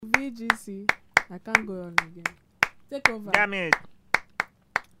VGC. I can't go on again. Take over. Damn it.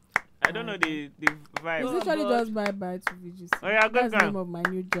 I don't know the vibe. It's literally just bye-bye to VGC. Oh, yeah, go, That's the go. name of my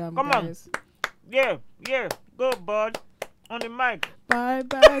new jam, Come guys. Yeah. Go, bud. On the mic.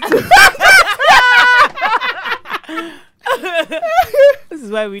 Bye-bye to... This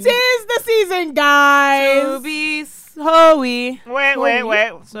is why we need Tis the season, guys. to be hoey.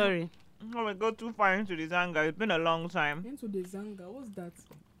 Wait. Sorry. Oh, we go too far into the Zanga. It's been a long time. Into the Zanga. What's that?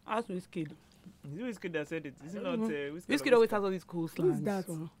 Ask Wizkid. Is it Wizkid that said it? Is it not Wizkid? Wizkid always has all these cool slangs. Who's that?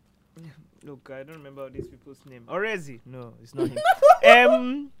 so- Look, I don't remember all these people's name. Orezi? No, it's not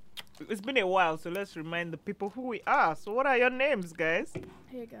him. It's been a while, so let's remind the people who we are. So what are your names, guys?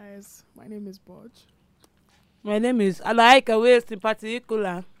 Hey, guys. My name is Bodge. My name is Alaika West in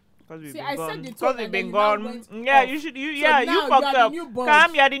particular. Because See, I said the Because talk we've and been then you gone. now went Yeah, off. you should. You now you you fucked are the up. new Bodge.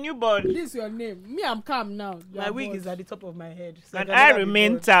 Calm, you're the new board. This is your name. Me, I'm calm now. You My are wig Bodge. is at the top of my head. So And can I never be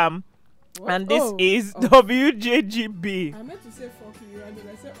remain bored. Tam. What? And this Oh, is oh. WJGB. I meant to say fuck you, and then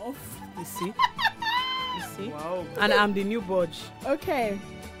I said off. You see? You see? Wow. And I'm the new Bodge. Okay.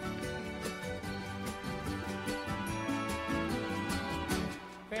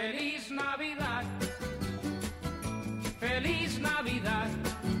 Feliz Navidad. Feliz Navidad.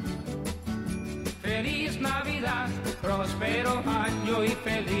 Feliz Navidad. Próspero año y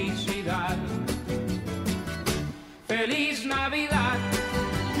felicidad. Feliz Navidad.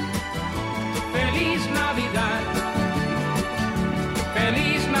 Feliz Navidad.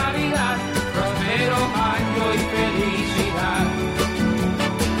 Feliz Navidad. Próspero año y felicidad.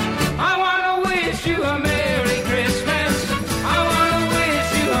 I wanna wish you a Merry Christmas. I wanna wish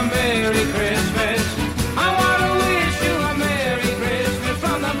you a Merry Christmas. I wanna wish you a Merry Christmas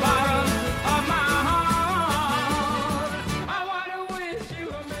from the bottom of my heart. I wanna wish you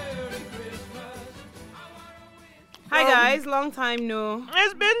a Merry Christmas. Hi guys, long time no.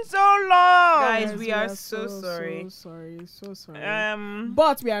 It's been so long. Guys, we are so sorry. So sorry. Um.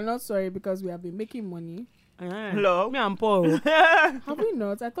 But we are not sorry because we have been making money. Hello. Me and Paul. Have we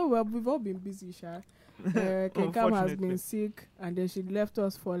not? I thought we've all been busy, Sha. King Cam has been Unfortunately. sick, and then she left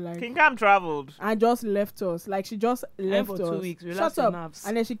us for like, King Cam traveled. and just left us. Like she just left for us. 2 weeks. Relax Shut your up. nerves.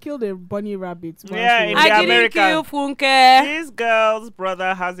 And then she killed a bunny rabbit. while Yeah, she in was- the I didn't American. kill Funke. This girl's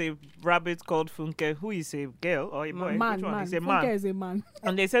brother has a rabbit called Funke, who is a girl or a boy. man, Which one? man. He's a Funke man. is a man.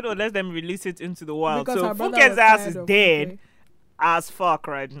 And they said, oh, let them release it into the wild. Because So her brother Funke's was ass tired is of dead Funke. as fuck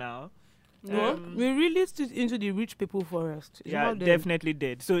right now. No, we released it into the rich people forest. It's Yeah, not them. definitely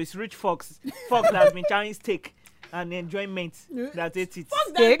dead. So it's rich fox. Fox that has been trying steak and enjoyment that ate it.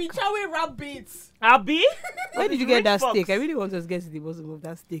 Fuck that Steak? bitch away rabbits. Abi? Where did you Rich get that fox. steak? I really want us to get to the bottom of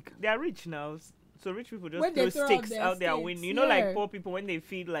that steak. They are rich now. So rich people just When they throw throw out sticks their out their steaks, window. You know, yeah. like poor people when they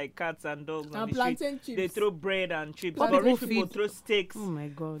feed like cats and dogs on And the street, plantain chips. they throw bread and chips. Poor But rich people people feed- throw steaks, Oh my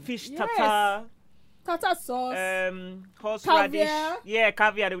god. fish Yes. tartar, Tartar sauce. horseradish. Caviar. Yeah,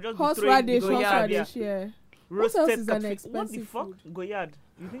 caviar. They would just be Horseradish, throwing goyard. horseradish, yeah. What else roasted is an cafe- What the expensive fuck? food? Goyard.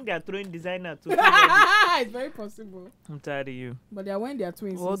 You think they are throwing designer too? It's very possible. I'm tired of you. But they are when they are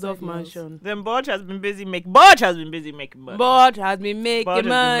twins. Waldorf inside the house. Mansion. Then Bodge has been busy making money. Bodge has been making Bodge has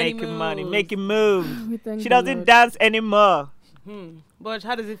money. been making money, moves. making moves. We thank She the doesn't Lord. dance anymore. Bodge,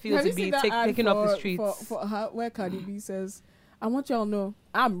 how does it feel Have to you be seen that ad taken off the for- streets? For her, where Cardi B says, I want y'all to know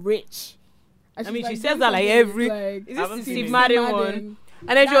I'm rich. And I she's mean, she like, says doing that like something every. like, Is haven't this seen Steve it. Madden one?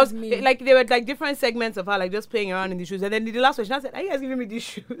 And then she That's was me. like, there were like different segments of her like just playing around in the shoes. And then the last one, she said, "Are you guys giving me these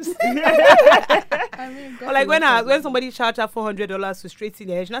shoes?" I mean, God Or like when bless her. when somebody charged her $400 to straighten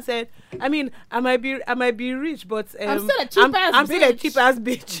their hair, she said, "I mean, I might be rich, but I'm still a cheap-ass I'm still a bitch." cheap ass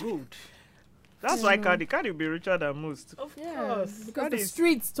bitch." Good. That's why Cardi will be richer than most. Of Yeah, course. because That the is-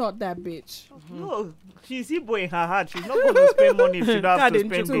 streets taught that bitch. No, she's Igbo in her heart. She's not going to spend money if she don't have to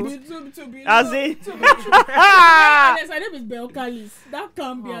Cardi spend Nchuku. it. To be As in, to be honest, her name is Belcalis. That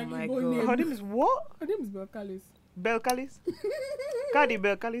can't be Oh an my Igbo God. name. her name is what? Her name is Belcalis. Belcalis? Cardi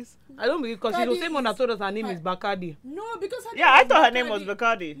Belcalis? I don't believe because she's the Cardi same one that is- told us her name is Bacardi. No, because her Yeah, name I is thought her name was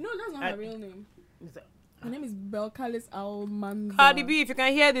Bacardi. Bacardi. No, that's not I- her real name. Her name is Belcalis Almanza. Cardi B, if you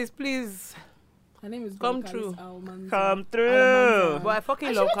can hear this, please. Her name is Come Belcalis true. Almanza. Come through. Almanza. But I fucking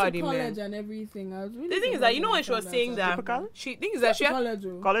And she love went to Cardi, college man. and everything. I was really The thing is that you know when she was saying that Stripper college? she thing is that she college.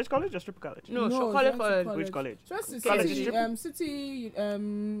 College or strip college? no, she she college went to for Which college? She went to College City, stripper? City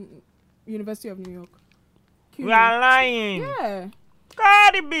University of New York. We are lying. Yeah.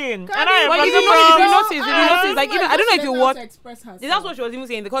 Cardi B. And I am But from if the you Bronx. notice, like even I don't know if you watch. That's That's what she was even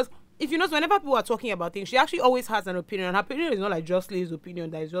saying because if you notice, whenever people are talking about things, she actually always has an opinion. And her opinion is not like Jocelyn's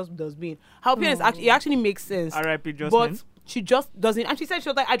opinion that is just does being. Her opinion is actually it actually makes sense. R.I.P. Jocelyn. But she just doesn't. And she said she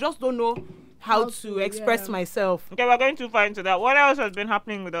was like, I just don't know how to express myself. Okay, we're going too far into that. What else has been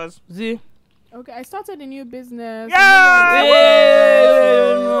happening with us? Z. Okay, I started a new business. Yeah!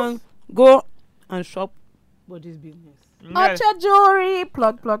 Go and shop for this business. Archer Jewelry.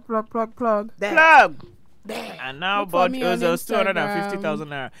 Plug. Plug. And now Look for Budge me owes on us 250,000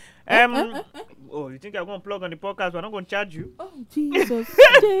 naira. Oh, you think I'm going to plug on the podcast? We're not going to charge you. Oh, Jesus.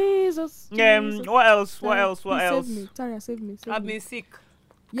 Jesus. What else? What Tara, else? What please else? Save me. Tara, save me. I've been sick.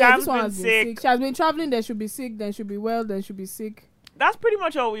 Yeah, Cam's this one been has been sick. sick. She has been traveling, then she'll be sick, then she'll be well, then she'll be sick. That's pretty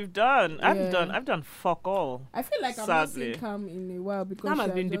much all we've done. Yeah. I've done fuck all. I feel like I'm not seeing Cam in a while because Cam has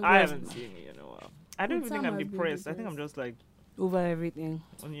she been just- I haven't seen it in a while. I don't Good even think time I'm has been depressed. I think I'm depressed. just like, Over everything.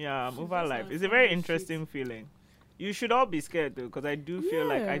 yeah, I'm She over just life. has It's a some very shit. interesting feeling. You should all be scared though, because I do feel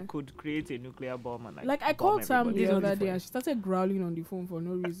like I Yeah. could create a nuclear bomb and Like I bomb called Sam everybody. the This other one day is and she started growling on the phone for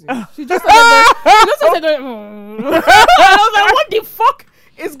no reason. She just started going, I was like, what the fuck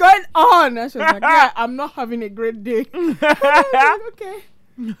is going on? And she was like, yeah, I'm not having a great day. I was like, okay.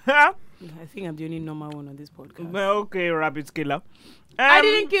 I think I'm the only normal one on this podcast. Okay, rabbit killer. I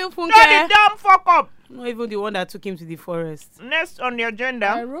didn't kill Shut the Funke. damn fuck up. Not even the one that took him to the forest. Next on the I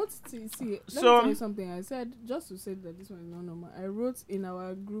agenda. wrote to see. Let me So- tell you something. I said just to say that this one is not normal. I wrote in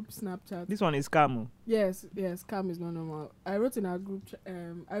our group Snapchat. This one is Kamu. Yes, Cam is not normal. I wrote in our group.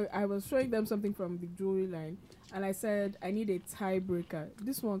 I was showing them something from the jewelry line, and I said I need a tiebreaker.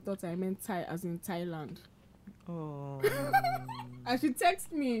 This one thought I meant Thai as in Thailand, Oh. and she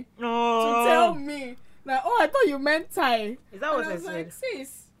texted me to No. tell me that I thought you meant Thai. Is that And I was like,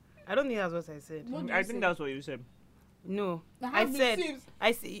 sis, I don't think that's what I said. what do I you think say? that's what you said. No. That I has said received.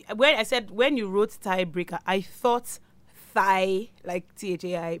 I said when you wrote tiebreaker, I thought thigh, like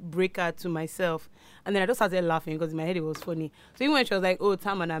THAI, breaker to myself. And then I just started laughing because in my head it was funny. So even when she was like, oh,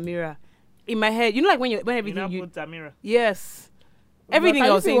 Tam and Amira, in my head, you know, like when You everything now you put Tamira. yes. Everything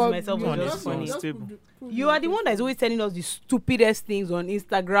But I was saying to you myself you was on just this funny. one. Stable. prove You your are the one case. that is always telling us the stupidest things on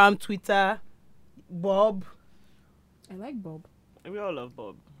Instagram, Twitter, Bob. I like Bob. We all love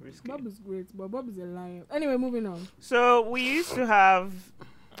Bob. Risky. Bob is great, but Bob is a lion. Anyway, moving on. So we used to have,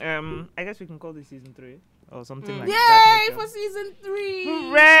 I guess we can call this season 3 or something like Yay that. for season 3!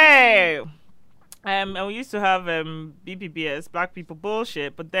 Hooray! And we used to have BPBS, Black People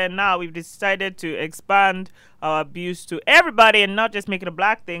Bullshit, but then now we've decided to expand our abuse to everybody and not just make it a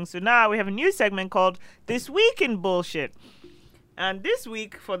black thing. So now we have a new segment called This Week in Bullshit. And this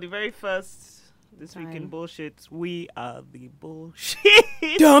week, for the very first This Week in Time. Bullshit, we are the bullshit.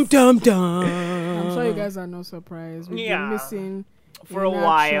 Dum dum dum. I'm sure you guys are not surprised. We've Yeah. been missing For a in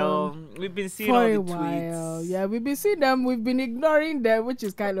while. action We've been seeing for all a the while. tweets. Yeah, we've been seeing them. We've been ignoring them, which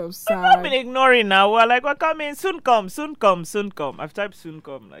is kind of I've been sad. ignoring now. We're like, we're coming. Soon come, soon come, soon come. I've typed soon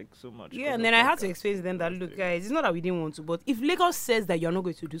come like so much. Yeah, and then I had to explain to them that look, guys, it's not that we didn't want to, but if Lagos says that you're not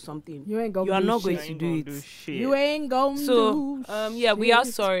going to do something, You ain't gonna you are do not shit. going to do it. Shit. You ain't gonna So, do yeah, we are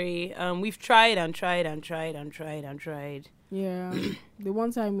shit. sorry. We've tried and tried and tried and tried and tried. Yeah, the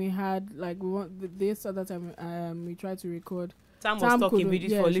one time we had like this other time we tried to record. Tam was talking couldn't- videos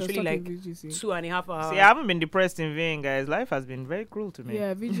yeah, for she was literally talking like VGC. 2.5 hours. See, I haven't been depressed in vain, guys. Life has been very cruel to me.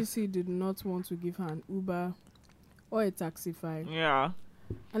 Yeah, VGC did not want to give her an Uber or a Taxify, Yeah.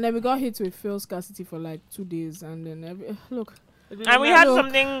 and then we got hit with fuel scarcity for like 2 days, and then look. And we had Look,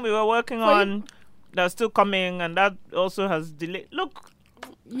 something we were working for you- on that's still coming, and that also has delayed. Look,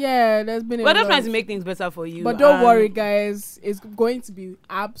 Yeah, there's been. We're a just lot. trying to make things better for you. But don't and worry, guys. It's going to be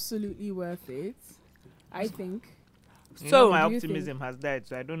absolutely worth it. I think. you So, know my do you optimism has died,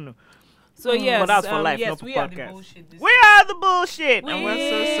 so I don't know. So yes, But that's for life, yes, not for we are the podcast. bullshit. This We are the bullshit, and we're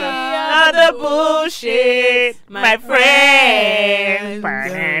so We sad. are Are the bullshit, my friends.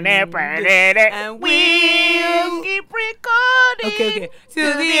 friends. And we'll keep recording Okay.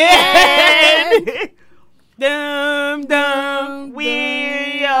 Till the end. Dum dum.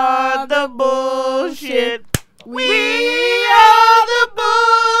 We are the bullshit. We are the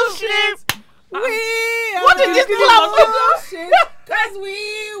bullshit. What is this clap? Because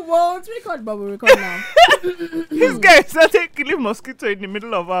we won't record, but we'll record now. This guy started killing mosquito in the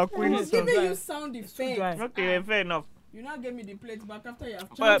middle of our I queen was song. giving you sound dry. effects. Okay, fair enough. You now gave me the plate back after you have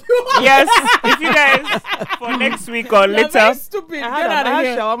But chopped. yes, if you guys for next week or You're later. very stupid. Get out of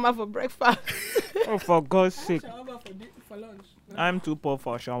here. shawarma for breakfast. Oh, for God's sake. Shawarma for lunch. I'm too poor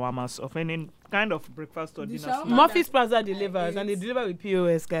for shawarmas of any kind of breakfast or The dinner. shawarma- snack. Murphy's Plaza delivers, and they deliver with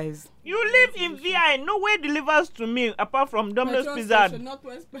POS, guys. You live in VI, nowhere delivers to me apart from Domino's Petrol Pizza. station,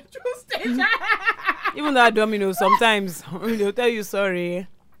 Northwest Petrol Station. Even though at Domino's, sometimes they'll tell you sorry.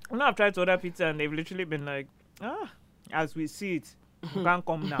 You know, I've tried to order pizza and they've literally been like, as we see it, You can't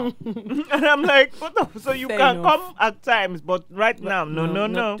come now. And I'm like, what the? So you Fair can enough. come at times, but right now, no.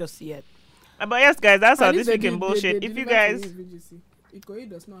 not just yet. But yes, guys, that's our At least this week they in did- bullshit. they If you deliver to guys, you, VGC. Ikoyi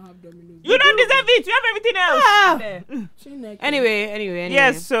does not have Domino's. you don't deserve it. You have everything else. Fair. Chineke. Anyway.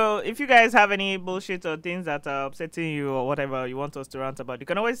 Yes, so if you guys have any bullshit or things that are upsetting you or whatever you want us to rant about, you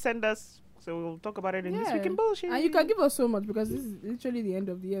can always send us. So we'll talk about it in this week in bullshit. And you can give us so much because this is literally the end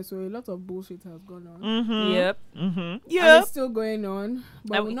of the year, so a lot of bullshit has gone on. Mm-hmm. Yep. Mm-hmm. And Yep. it's still going on.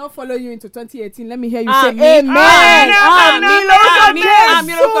 But And we'll we- not follow you into 2018. Let me hear you Amen. say amen.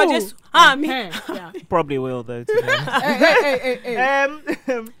 Yeah. Probably will though. To be honest. Hey.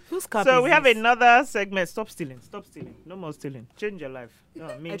 Whose cup So is we have this? another segment. Stop stealing. Stop stealing. No more stealing. Change your life.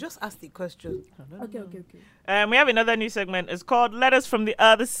 No, me. I just asked the question. Okay. We have another new segment. It's called Letters from the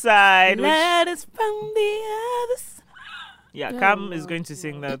Other Side. Which, Letters from the other side. yeah, Yeah, Cam is wow, going to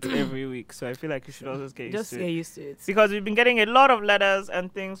sing that every week. So I feel like you should also get used Just to get it. used to it. Because we've been getting a lot of letters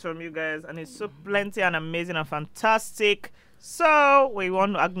and things from you guys, and it's so plenty and amazing and fantastic. So we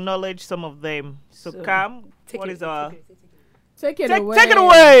want to acknowledge some of them. So Cam, what is our Take it take away. it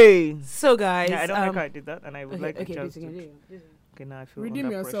away? So guys, Yeah, I don't like how I did that, and I would okay, like a okay, chance please, to. continue. Okay, now I feel Redeem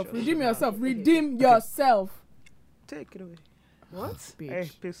under yourself. pressure. Redeem So yourself. now- Redeem yourself. Take it away. What? Hey,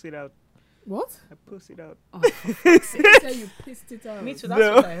 Bitch. piss it out. What? I puss it out. You say you pissed it out. Me too. No.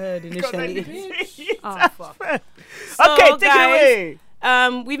 That's what I heard Because I initially. didn't see it. Oh fuck. Okay, So, take guys, it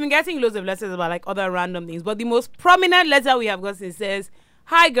away. We've been getting loads of letters about like other random things, but the most prominent letter we have gotten says,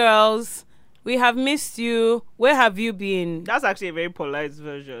 "Hi girls, we have missed you. Where have you been? That's actually a very polite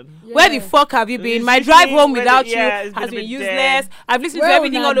version. Yeah. Where the fuck have you been? It's My just drive me, home where without the- yeah, you it's has been a been bit useless. dead. I've listened Where to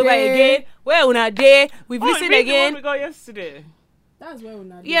everything una all over dey? again. Where una day? We've Oh, listened really? The one again. we got yesterday. That's where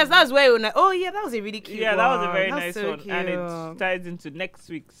una. Yes, that's where una. Oh yeah, that was a really cute Yeah, one. that was a very That's nice so one, cute. and it ties into next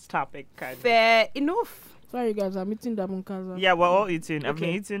week's topic. Kind of. Fair enough. Sorry guys, I'm eating Damunkaza. Yeah, we're all eating. I've been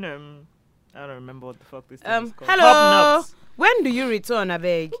Okay. eating. I don't remember what the fuck this thing is called. Hello. Hobnobs. When do you return, I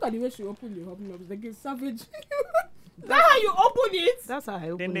beg? Look at the way she opened the hobnobs. Like it's savage. That's how you open it. That's how I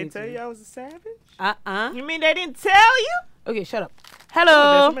open Didn't they it. tell you I was a savage? You mean they didn't tell you? Okay, shut up. Oh,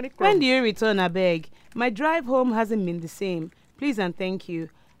 Hello. there's so many When crumbs. do you return, I beg? My drive home hasn't been the same. Please and thank you.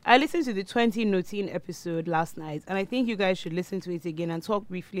 I listened to the 2019 episode last night, and I think you guys should listen to it again and talk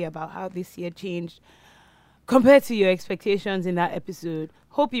briefly about how this year changed compared to your expectations in that episode.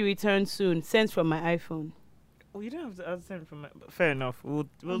 Hope you return soon. Sent from my iPhone. Oh, you don't have to answer from my... Fair enough. We'll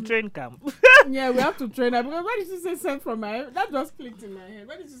train camp. Yeah, we have to train her because why did you say sent from my head? That just clicked in my head.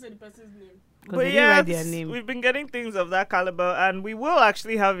 Why did you say the person's name? Because they didn't write their name. we've been getting things of that caliber, and we will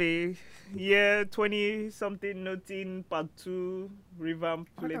actually have a year 20-something noting part 2 revamp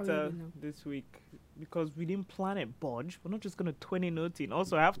How can we later even know? this week. Because we didn't plan it, Bodge. We're not just going to 20 noting.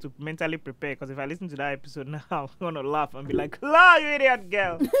 Also, I have to mentally prepare because if I listen to that episode now, I'm going to laugh and be like, la, you idiot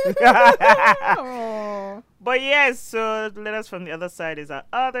girl. Oh. But yes, so letters from the other side is our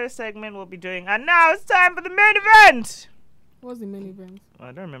other segment we'll be doing. And now it's time for the main event. What's the main event? I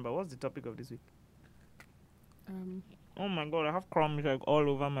don't remember. What's the topic of this week? Um, Oh my god, I have crumbs like all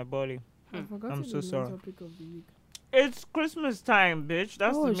over my body. I forgot I'm the so main sorry. topic of the week. It's Christmas time, bitch.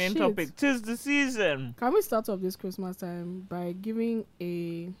 That's Oh, the main shit. topic. 'Tis the season. Can we start off this Christmas time by giving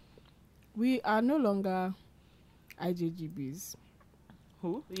a... We are no longer IJGBs,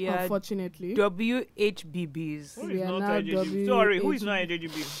 Who? Yeah, unfortunately. WHBBs. Who We is are not now IJGB? Sorry, who is not WHB?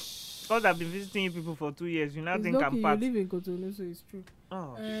 IJGB? Because I've been visiting you people for 2 years. You now It's think lucky I'm you part. live in Cotonou, so it's true.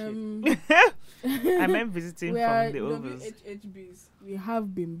 Oh, Um, shit. I meant visiting we are from the overs. WHHBs. We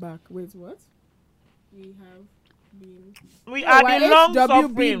have been back. Wait, what? We have been... We No, are we're the long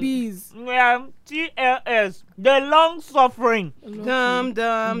suffering. HWBBs. We are TLS. The long suffering. Dum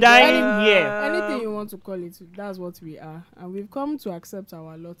dum. Dying dum. here. Anything you want to call it, that's what we are. And we've come to accept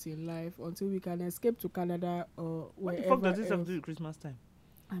our lot in life until we can escape to Canada or What the wherever fuck does this have else. to do with Christmas time?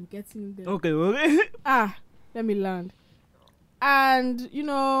 I'm getting there. Okay. Let me land. And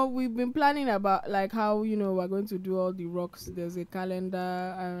we've been planning about like how we're going to do all the rocks. There's a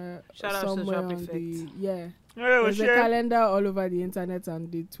calendar Shout out somewhere Social on Prefect. there's a Shit. calendar all over the internet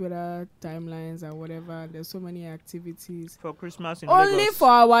and the Twitter timelines and whatever. There's so many activities For Christmas in only Lagos. for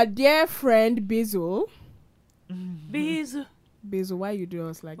our dear friend Bizzle. Bees. Bizzle, why you do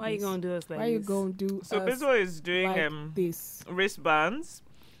us like Why you this? gonna do us like Why this? you gonna do So us Bizzle is doing like this? wristbands,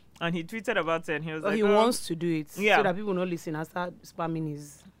 and he tweeted about it, and he was like, He "Oh, wants to do it Yeah. so that people don't listen and start spamming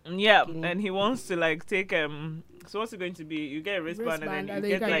his. yeah," Kidding. and he wants to like take So what's it going to be? You get a wristband, Wristband, and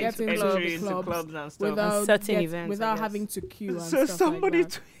then you get like into entry into clubs clubs and stuff. without certain events, I without guess. having to queue and So stuff somebody like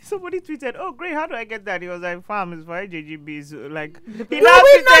that. somebody tweeted, "Oh great, how do I get that?" He was like, "Fam, it's for IJGBs." Like he Do now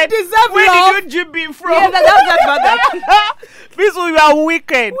we not tweeted, deserve "Where love? did you GB from?" Yeah, that's about that. This we are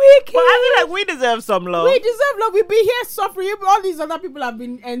wicked. Wicked. But I feel like we deserve some love. We deserve love. We be here suffering. All these other people have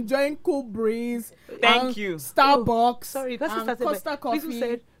been enjoying Cool Breeze. Thank and you. Starbucks. Sorry, person and started Costa by- Coffee People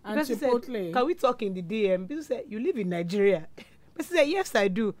said, and person said, Chipotle. can we talk in the DM? People said, you live in Nigeria. Person said, yes, I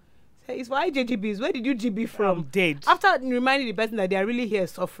do. Say, it's for IJGBs. Where did you GB I'm from? dead. After reminding the person that they are really here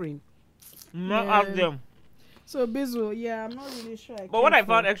suffering. Not Yeah. ask them. So Bizzle, yeah, I'm not really sure. But what I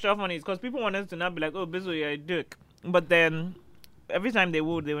found extra funny is because people wanted to not be like, "Oh, Bizzle, you're a dick," but then every time they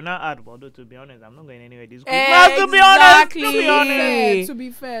will not add. Although to be honest, I'm not going anywhere this Christmas. To be honest, to be Exactly. honest. To be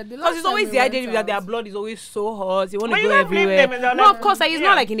fair, Because it's always the idea that their blood is always so hot. They want But to you go can't blame everywhere. them, it's No, like- of course, like, it's yeah.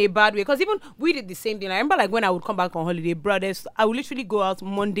 not like in a bad way. Because even we did the same thing. I remember like when I would come back on holiday, brothers, I would literally go out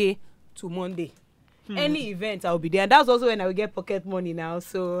Monday to Monday. Any event, I'll be there. And that's also when I would get pocket money now.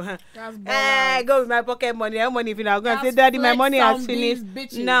 So, That's go with my pocket money. I have money if you now go and say, That's Daddy, my flex money has on these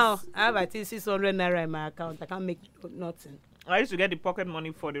finished. bitches. Now, I have at least 600 naira in my account. I can't make nothing. I used to get the pocket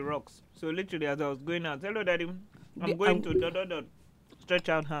money for the rocks. So literally, as I was going out, hello, Daddy, I'm The- going to dot dot dot. Stretch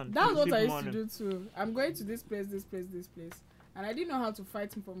out hand. That's what receive I used money. to do too. I'm going to this place, this place, this place. And I didn't know how to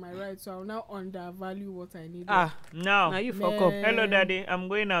fight for my rights, so I'll now undervalue what I need. Now Now, you fuck up. Man. hello, Daddy, I'm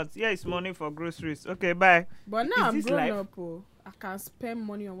going out. Yeah, it's money for groceries. Okay, bye. But now Is I'm this grown life? up, oh. I can spend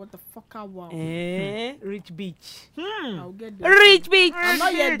money on what the fuck I want. Rich bitch. I'll get there. Rich bitch. I'm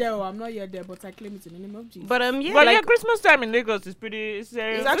not yet there, oh, I'm not yet there, but I claim it in the name of Jesus. But yeah, But like, yeah, Christmas time in Lagos is pretty. It's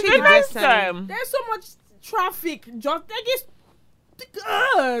actually a the nice best time. There's so much traffic. Just take it.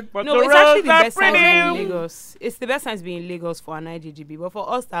 God. But no, the it's actually roads the are best time to be in pretty. Lagos. It's the best time to be in Lagos for an IJGB. But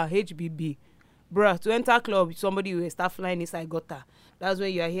for us, our HBB, bruh, to enter club, somebody will start flying inside gutter. That's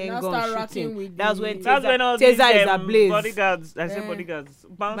when you are hearing Now start guns rocking shooting. with That's the- when That's when all these taser is ablaze. bodyguards, I say Eh. bodyguards,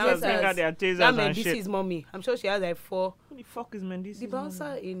 bouncers bring out their tasers That and Mendici shit. is mommy. I'm sure she has like 4. Who the fuck is Mendici? The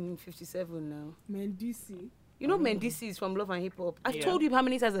bouncer in 57 now. Mendici. You know Mendici is from Love and Hip Hop. I Yeah. told you how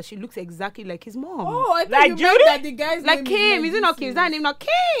many times that she looks exactly like his mom. Oh, I thought Like you Judy? meant that the guy's like name Kim. Is it not Mendici. Kim? Is that her name not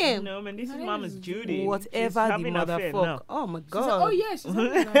Kim? No, Mendici's Her name mom is is Judy. Whatever She's the having an affair motherfucker. now. Oh my She said, god. oh yeah, she's having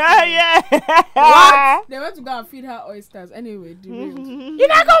an Yeah, affair. yeah. They went to go and feed her oysters. Anyway, derailed. You're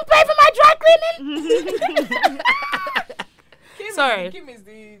not gonna pay for my dry cleaning. Kim Sorry. Kim is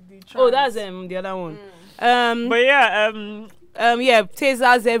the Oh, trans. that's the other one. But yeah, Yeah,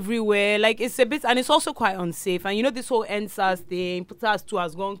 tasers everywhere. Like it's a bit, and it's also quite unsafe. And you know this whole NSAS thing, PUTAS 2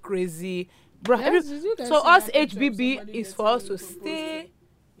 has gone crazy, bro. Yes, did you guys so see us that picture of HBB somebody is for us to getting stay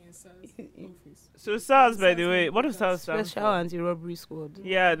in SARS office? so SARS, by the way, what does SARS stand special for? anti-robbery squad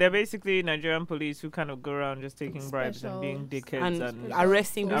Yeah, they're basically Nigerian police who kind of go around just taking bribes and being Special- dickheads and and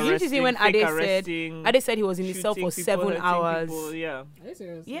arresting. Did you see when fake Ade said? arresting, Ade said he was in his cell shooting for people, 7 hurting hours. people, yeah. Are you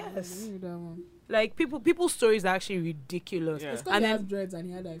serious? Yes. I knew that one. Like people's stories are actually ridiculous. Yeah. It's because And he then- has dreads and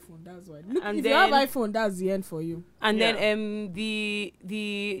he had iPhone. That's why. Look, And if you have then- iPhone, that's the end for you. And Yeah. then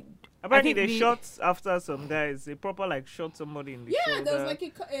the Apparently, think they the- shot after some guys. They proper like shot somebody in the Yeah, shoulder. there was like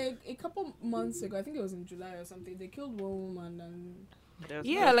a couple months ago. I think it was in July or something. They killed one woman and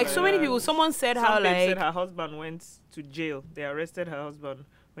yeah, like so many people. Someone said how Some babe like said her husband went to jail. They arrested her husband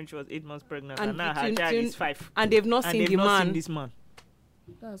when she was 8 months pregnant, And and now her between- child is 5. and they've not And seen they've the not man. seen this man.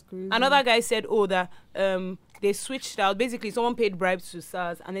 that's crazy. Another guy said, oh, that they switched out. Basically, someone paid bribes to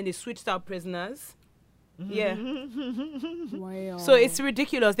SARS, and then they switched out prisoners. Yeah. Wow. So it's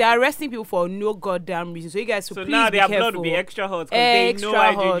ridiculous. They're arresting people for no goddamn reason. So you guys, So please now be their careful. blood will be extra hot because they Extra know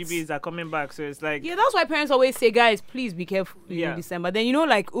hot. IJGBs are coming back. So it's like, Yeah, that's why parents always say, guys, please be careful Yeah. in December. Then you know,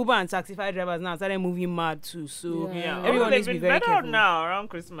 like Uber and Taxify drivers now started moving mad too. So Yeah. yeah, everyone they've needs to be been very better careful. now around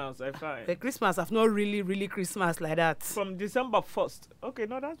Christmas. I find the Christmas have not really Christmas like that. from December 1st. Okay,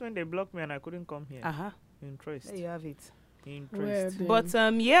 no, that's when they blocked me and I couldn't come here. Interest. There you have it. Where Interest. then?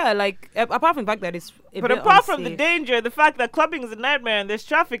 But yeah, like apart from the fact that it's a But bit apart from the unsafe. danger, the fact that clubbing is a nightmare and there's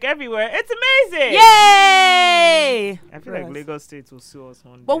traffic everywhere, it's amazing. Yay! I feel like Yes. Lagos State will sue us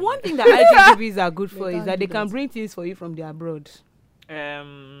one day. But one thing that IJGBs are good for They is can't that they do can that. bring things for you from the abroad. Is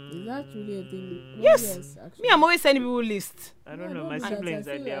that really a thing? Yes. Actually. Me, I'm always sending people list. I don't Yeah, know. I My don't do that. siblings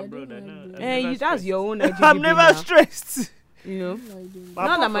I are feel there like I abroad. don't I like know. doing I'm that. Eh, never that's stressed. your own IJGB I'm never now, stressed. you know. Like doing But Now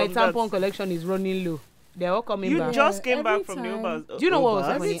that apart my from that- tampon collection is running low, they're all coming You back. just came every back from the time- Ubers. Do you know what was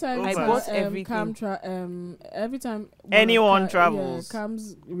Ubers? Every funny? time I Ubers. bought everything. Every time one Anyone of travels.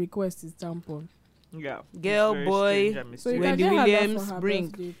 Cam's request is tampon. Yeah. Girl, It's very boy. strange and So you mysterious. can Wendy get her that Williams, for her bring.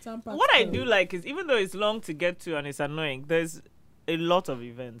 birthday, tampon What I spell. do like is even though it's long to get to and it's annoying, there's a lot of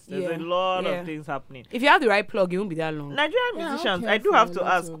events. There's Yeah, a lot yeah. of things happening. If you have the right plug, it won't be that long. Nigerian Yeah, musicians, okay, I do for have a to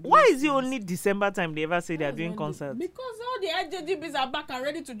lot ask, of why these is it things. only December time they ever say they are That's doing when concerts? Because all the IJGBs are back and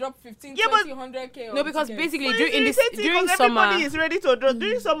ready to drop 15, Yeah, but- 20, 100K. No, because basically Well, during, it's irritating during 'cause summer, everybody is ready to draw.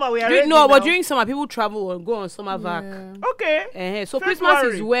 During summer, we are during, ready no, now. but during summer people travel or go on summer vac. Okay, So Christmas is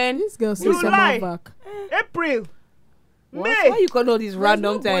February. when. This girl says July. summer back. April, What? May. Why you call all these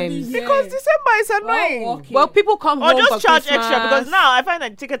random nobody times? here. Because December is annoying. Oh, okay. Well, people come Or home just for charge Christmas. extra because now I find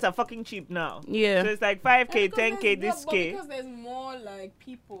that tickets are fucking cheap now. Yeah. So it's like 5K, Because 10K, there's this but K. because there's more like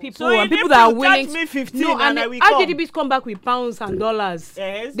people. People So and in people April, that are willing. charge me 15 No, and I the will come. RGDBs come back with pounds and dollars.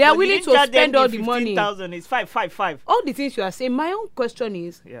 Yes, They are but you willing didn't to charge them spend all the money. 15,000. It's 5. All the things you are saying. My own question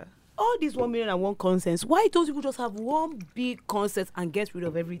is, Yeah. all these 1,000,001 concerts, why don't people just have one big concert and get rid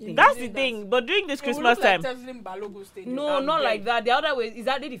of everything? That's Yeah, the thing. But during this It will Christmas look like time, Teslim Balogun Stadium. No, I'm not dead. like that. The other way is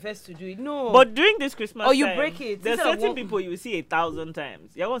that they the first to do it. No. but during this Christmas Or you time, break it. there's Instead of certain one- people you will see 1,000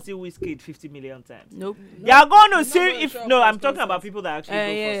 times. You're going to see Wizkid 50 million times. nope. You're going to not see, gonna if show up no, for I'm talking concerts. about people that actually go Yeah,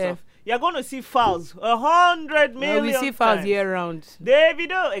 for yeah. stuff. You're going to see Fowls 100 million We see fouls times. year round.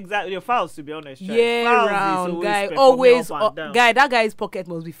 Davido, exactly. Your Fowls, to be honest. Child. Year Fowls is round, always guy. performing Always, up and down. guy. That guy's pocket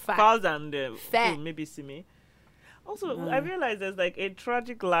must be fat. Fowls and Fat. maybe Simi. Also, I realized there's like a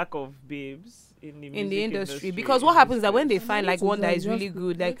tragic lack of babes in the in the music industry because what in happens is this that when they place. find need like to one that just- is really just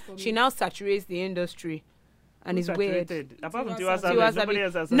good, wait like for she me. now saturates the industry, and it's weird. Saturated. Apart from Tiwa Tiwa Savage. Savage, Tiwa nobody Savage.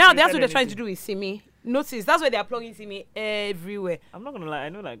 else has Now that's what saturated they're trying to anything. do with Simi. Notice that's why they are plugging Simi everywhere. I'm not gonna lie, I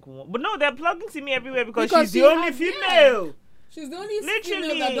know like one, but no, they're plugging Simi everywhere because Because she's the she only has- female. She's the only Literally.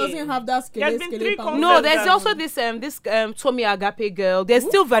 female that doesn't have that There's skele been skele 3 power. concerts No, there's that- also this Tommy Agape girl. There's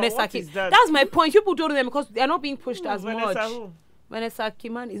still Vanessa what Kim. is that? That's my point. People told them because they're not being pushed as Vanessa much. who? Vanessa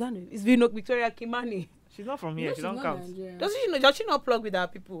Kimani, is that name? It's Victoria Kimani. She's not from No, here. she's She don't not count. Nigerian. Does she not plug with our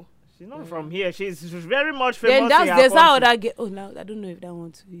people? She's not from here. She's very much famous. Then that's in her there's that country. other girl. Oh, now I don't know if that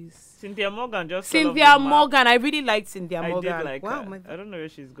one too is. Cynthia Morgan just fell off Cynthia the map. Morgan. I really liked Cynthia I Morgan. did like wow, her. I don't know where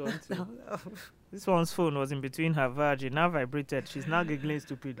she's gone to. This one's phone was in between her vag. It now vibrated. She's now giggling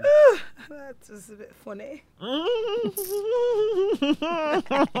stupidly. That was a bit funny.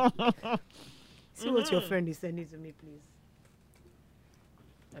 See what your friend is sending to me, please.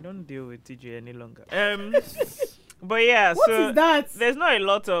 I don't deal with TJ any longer. But yeah, What so is that? there's not a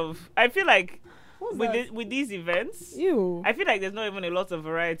lot of. I feel like What's with that? with these events, Ew. I feel like there's not even a lot of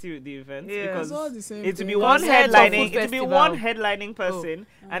variety with the events Yeah. because It's all the same it to be thing. one Concerts or headlining, food it to be festival? one headlining person,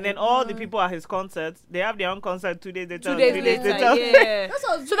 and then all the Uh-huh. people at his concerts, they have their own concert 2 days later. 2 and days 3 days later, later. yeah. That's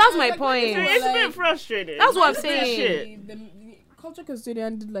what I was So that's saying. my Like, point. when they It's were a bit like- frustrating. That's what I'm It's saying. shit. The culture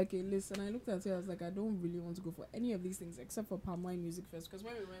custodian did like a list, and I looked at it. I was like, I don't really want to go for any of these things except for Palm Wine Music Fest because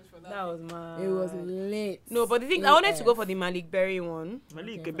when we went for that, That was mad. it was lit. No, but the thing I wanted to go AF. for the Malik Berry one.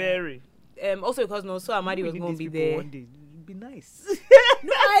 Malik Okay, Berry. Also because so Amadi was We need going to these be people there. one day. It'd be nice.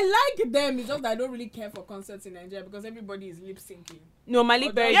 No, I like them. It's just that I don't really care for concerts in Nigeria because everybody is lip syncing. No,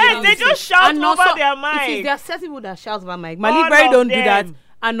 Malik Berry. Yes, didn't they listen. just shout And over also, their It is mic. there are certain people that shout over mic. Malik All Berry of don't do that. them.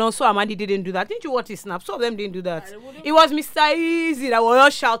 And also Amadi didn't do that. Didn't you watch his snap? Some of them didn't do that. I wouldn't- It was Mr. Easy that was all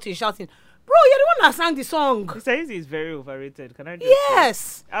shouting. Bro, you're the one that sang the song. Mr. Easy is very overrated. Can I just say?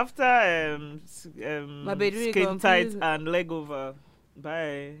 Yes. After My baby Skin Tight confused. and Leg Over,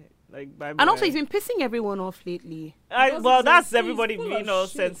 bye. Bye. And also, he's been pissing everyone off lately. Because Well, he's that's a- everybody he's full being of all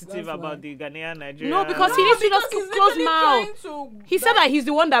shit, sensitive that's about why. the Ghanaian Nigeria. No, because he needs to just because keep he's close literally mouth. trying to He said that he's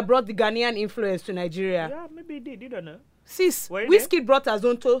the one that brought the Ghanaian influence to Nigeria. Yeah, maybe he did. You don't know. Sis, Were you Whiskey brought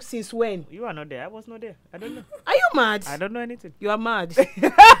Azonto since when? You are not there. I was not there. I don't know. Are you mad? I don't know anything. You are mad.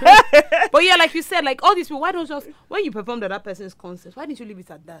 But yeah, like you said, like all these people, why don't you just, when you performed at that person's concert, why didn't you leave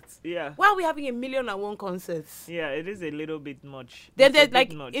it at that? Yeah. Why are we having 1,000,001 concerts? Yeah, it is a little bit much. Then It's a there's bit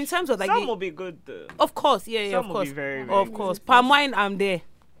like, much. in terms of like, Some the- will be good though. of course, yeah, Some of will course. be very, very Of good. course. Palm wine, I'm there.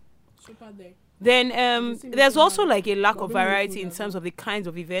 super there. Then You see me there's from also my- like a lack but of bring me variety food in as terms well. of the kinds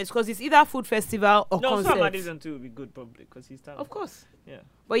of events because it's either food festival or No, concert. some isn't too will be good probably because he's talented. Of course. Yeah.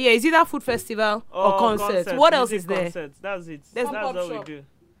 But yeah, it's either food festival or concert. What else is music there? Concerts. That's it. There's That's pop-up all we shop. do.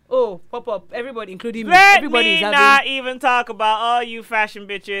 Oh, pop up. Everybody, including me. Let Everybody me is not having. even talk about all you fashion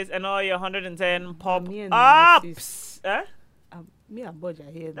bitches and all your 110 pop Me and my sis. ups. Eh? Me and Bodge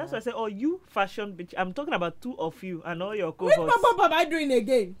are here. That's now. why I say, oh, you fashion bitch. I'm talking about 2 of you and all your Which cohorts. pop up am I doing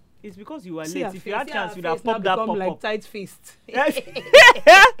again? It's because you were See late. her If you had face, chance, her you'd have face now popped that become pop like up. tight fist. Yes.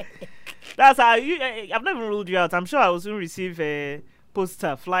 That's how you. I've not even ruled you out. I'm sure I will soon receive a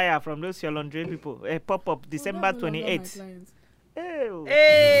poster flyer from those your laundry people. A pop up December Oh, that's no longer my 28th. clients. Ew.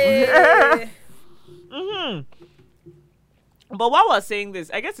 Hey. But while we're saying this,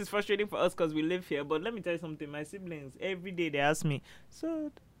 I guess it's frustrating for us because we live here. But let me tell you something. My siblings, every day they ask me,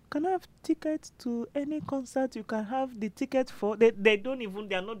 so can I have tickets to any concert you can have the ticket for? They don't even,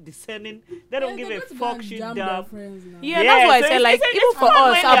 they are not discerning. They don't give a fuck shit down. Yeah, Yeah, that's why I so said, it's- like, it's even for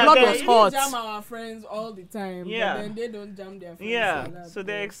fun us, when our they're blood there. was You We hot. jam our friends all the time. Yeah. But then they don't jam their friends. Yeah, like that. so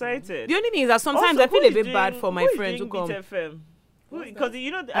they're excited. The only thing is that sometimes Also, I feel who a is bit bad doing- for my who is friends who doing come. Beat FM? What's Because that?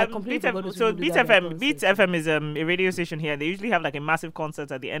 you know, I completely forgot those so people do Beat that at FM, Beat concerts. FM is a radio station here. They usually have like a massive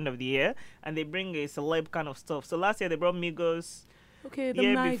concert at the end of the year, and they bring a celeb kind of stuff. So last year they brought Migos. Okay, The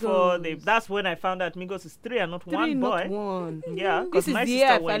year before, that's when I found out Migos is 3 and not one boy. not one. Yeah, This because is my the sister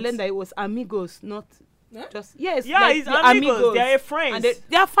year I went. learned that it was amigos, not Huh? just yes. Yeah, like it's the amigos. They are friends. and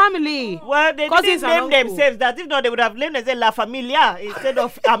they are family. Well, they Cousins didn't name and uncle. themselves that. If not, they would have named themselves La Familia instead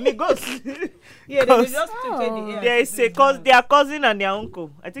of Amigos. Yeah, they Cause- just There is a their cousin and their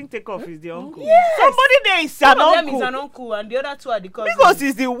uncle. I think Takeoff is the uncle. Yes. Somebody there is One an of them is uncle. an uncle, and the other two are the cousins. Because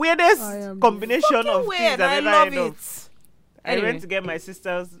it's the weirdest I am combination Fucking of weird. things I I've ever love heard of. it. I Anyway. went to get my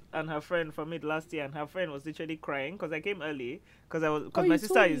sisters and her friend from it last year, and her friend was literally crying because I came early because Oh, my you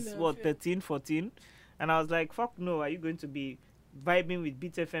sister told me is that, what yeah. 13, 14, and I was like, fuck no, are you going to be vibing with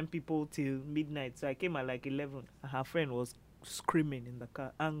Beat FM people till midnight? So I came at like 11, and her friend was screaming in the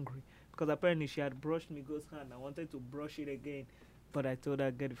car, angry because apparently she had brushed Migos' hand and wanted to brush it again, but I told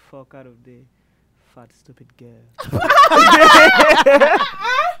her get the fuck out of there, fat stupid girl.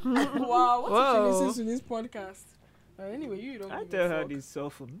 Wow, what if she Whoa. listens to this podcast? Anyway, you don't. I give a tell her fuck. this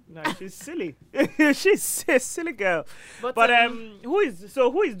often. No, she's silly. She's a silly girl. But who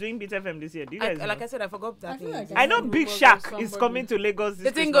is doing Beat FM this year? Do you guys know? like I said, I forgot that I feel thing. like I know said Big rumors Shaq of is somebody. coming to Lagos this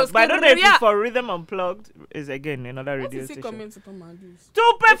The thing Christmas, goes, but I don't know if yeah. it's for Rhythm Unplugged. Is again another What radio is he station. coming to come and do?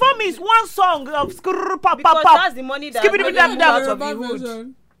 To perform his one song of skrrr pop Because pop pop. that's the money that Skibbity money dab moved dab. out of the Yoruba hood.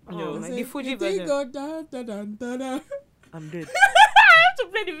 version. Oh, No. the Fuji It did version. go da, da, da, da, da. I'm dead. I have to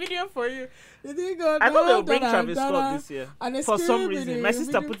play the video for you. It did go I thought da, they'll bring da, Travis da, Scott da. this year. And a For some Scooby reason, Doo my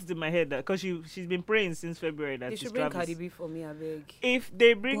sister video. put it in my head that because she's been praying since February that They she's should bring Travis. Cardi B for me, I beg. If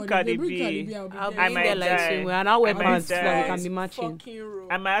they bring God, if Cardi they bring Cardi B, B, I'll be I'll be there. I in might there like die. swimwear and I'll wear I might pants so die. that we can be matching. Fucking roll.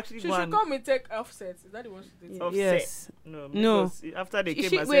 I might actually She go should and come and take Offset. Is that the one she did? Offset. Yes. No. No. because after they Is came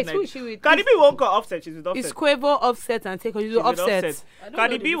she, and wait, said who like, is she with? Cardi B won't call Offset. She's with Offset. It's Quavo, Offset, and Take. You She's do with Offset. I don't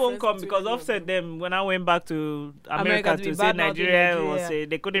Cardi know B the won't difference come between because any of Offset them. them when I went back to America America to to be say bad-mouthing Nigeria was Nigeria.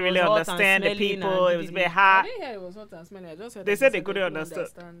 they couldn't It really was hot and understand the smelly people. and It was a bit I hard, didn't hear it was hot and smelly. I just heard They that said she they couldn't couldn't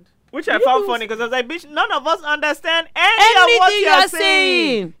understand. which I found funny because I was like, bitch, none of us understand any of what Anything you're you're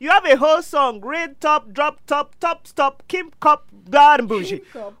saying. saying. You have a whole song, red top, drop top, top stop, Kim Cup, garden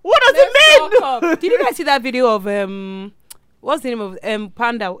bullshit. Cup. What does Let's it mean? talk up. Did you guys see that video of what's the name of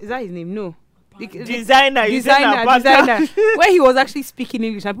Panda? Is that his name? No. Designer, you said that, designer, where he was actually speaking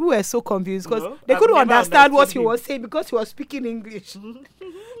English, and people were so confused because No, they I've couldn't never understand what understood he him. was saying because he was speaking English.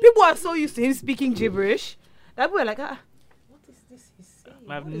 People are so used to him speaking gibberish that people were like, what is this he's saying?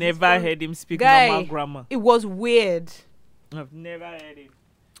 I've What is never this heard him speak Guy. normal grammar. It was weird. I've never heard it.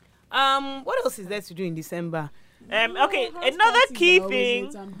 What else is there to do in December? Okay, House another parties key are always thing.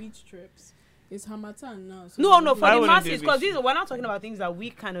 lit and beach trips. It's Hamatan now. So No, for Why the wouldn't they masses, be because free? we're not talking about things that we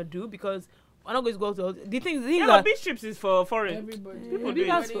kind of do because we're not going to go to the things Yeah, that but beach trips is for foreign. everybody. People maybe do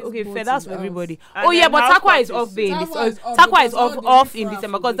that's it. okay. Fair, that's for everybody. And Oh yeah, then but house Takwa is parties. off being Takwa is off Takwa is because all the off big in crap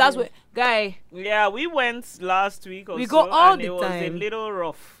December will because be that's there. what guy. Yeah, we went last week or We so, go all and the it was time. a little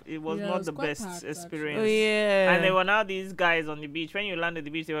rough. It was Yeah, it not was the quite best packed, actually. experience. Oh yeah. And there were now these guys on the beach. When you land at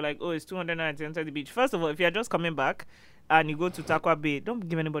the beach, they were like, "Oh, it's 200 to enter the beach." First of all, if you're just coming back and you go to Takwa Bay, don't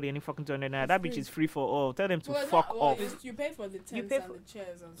give anybody any fucking 200 naira. That beach is free for all. Tell them to fuck off. You pay for the tents pay and for- the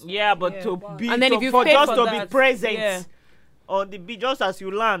chairs and stuff. Yeah, but Yeah. to Wow. be And then to, if you for paid just for to be that, present yeah. on the beach, just as you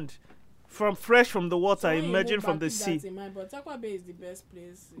land from fresh from the water, When you emerging move from back, the keep sea. that in mind, but Takwa Bay is the best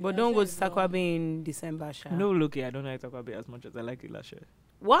place. But Ilashe don't go to is not. Takwa Bay in December, Sha. No, look, I don't like Takwa Bay as much as I like Ilashe.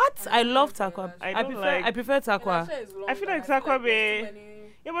 What? I love like Takwa. Ilashe. I prefer Takwa. Ilashe is long, I feel and like there's Takwa too Bay- many-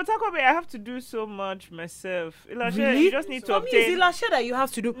 Yeah, but Takwa Bay, I have to do so much myself. Ilashe, Really? you just need to For me, it's obtain. Ilashe that you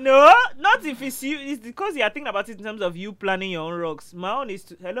have to do. No, not if it's you. It's because you are thinking about it in terms of you planning your own rocks. My own is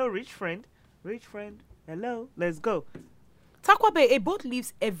to, hello, rich friend. Hello, let's go. Takwa Bay, a boat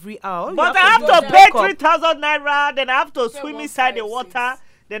leaves every hour. You But I to have go to there, pay wake up. 3,000 naira. Then I have to Pay swim inside the 156. water.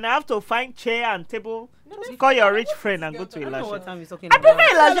 Then I have to find chair and table. Just call your rich friend and go to I don't know what Ilashe. time he's talking I about.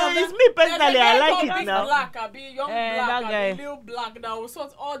 prefer Ilashe. It's me personally. I like it now. Black, Abi, young that black, guy. Abi, little black that will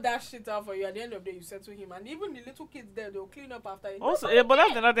sort all that shit out for you. At the end of the day, you settle him, and even the little kids there, they'll clean up after you. Also, yeah, but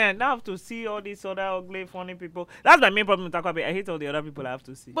that's another thing. I now have to see all these other ugly, funny people. That's my main problem with Takwa Bay. I hate all the other people I have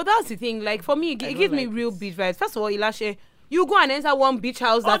to see. But that's the thing. Like for me, it don't gives me like real it. beach vibes. First of all, Ilashe, you go and enter one beach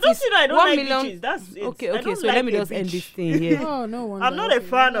house Oh, that don't is you know I don't 1 like million. beaches. That's it. Okay, I okay. don't So like let me a just end beach. this thing here. Oh no wonder. I'm not a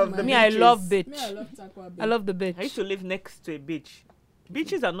fan of the Me, I beaches. love beach. Me, I love Takwa Bay. I love the beach. I used to live next to a beach.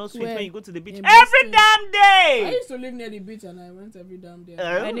 Beaches are not sweet Where? when you go to the beach In every Boston. damn I day. used to live near the beach and I went every damn day.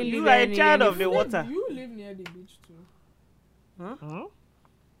 I didn't You live are a any- child any- of the water. You live near the beach too. Huh?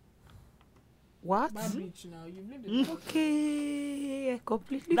 What? Bar beach now. You've lived in the Okay, I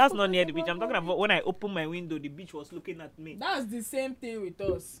completely. That's not near the beach. I'm talking about when I opened my window, the beach was looking at me. That's the same thing with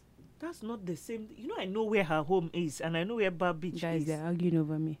us. That's not the same. You know, I know where her home is, and I know where Bar Beach Guys, is. they're arguing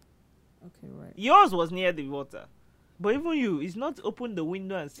over me. Okay, right. Yours was near the water, but even you, it's not open the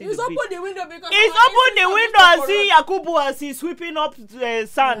window and see It's the beach. open the window because It's open the window and see Yakubu as he's sweeping up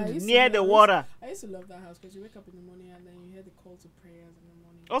sand I used to near love the this. water. I used to love that house because you wake up in the morning and then you hear the call to prayers in the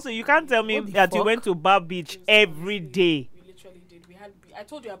morning. Also, you can't tell me What the that you fuck? went to Bar Beach It was every honestly- day. We literally did. I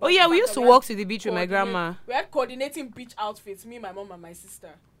told you about. Oh yeah, the we fact used that to we walk had to the beach with my coordinate- grandma. We had coordinating beach outfits. Me, my mom, and my sister.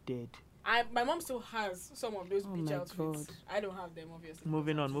 Dead. My mom still has some of those Oh beach my outfits. God. I don't have them, obviously.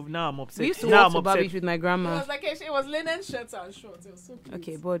 Moving on. Now I'm upset. We used to now walk I'm to Bar upset. Beach with my It grandma. was like it was linen shirts and shorts. It was so cute.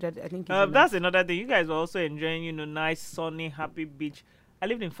 Okay, but I think. That's another thing. You guys were also enjoying, nice, sunny, happy beach. I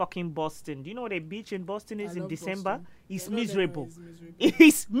lived in fucking Boston. Do you know what a beach in Boston I is in love December? Boston. It's Yeah, no, miserable. it's miserable.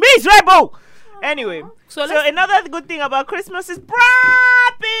 It's miserable. Anyway, So so let's- another good thing about Christmas is brapping.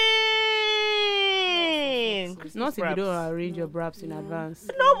 Not if you Braps. don't arrange your braps in advance.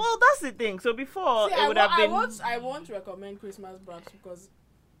 No, well, that's the thing. So before See, it would have been. I won't recommend Christmas braps because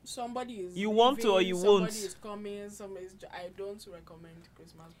somebody is. You want to or leaving, you somebody won't? is coming. I don't recommend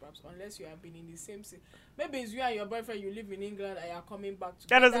Christmas braps unless you have been in the same city. Maybe it's you and your boyfriend. You live in England and you are coming back That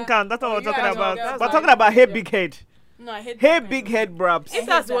together. doesn't count. That's what or we're you talking and your about. girls We're are talking about living hey there. big head. No, I hate Hey that big kind head braps. If hate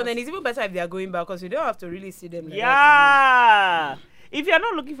that's the one, that. then it's even better if they are going back because you don't have to really see them. Like that Yeah. If you're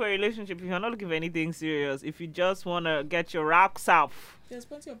not looking for a relationship, if you're not looking for anything serious, if you just want to get your rocks off, There's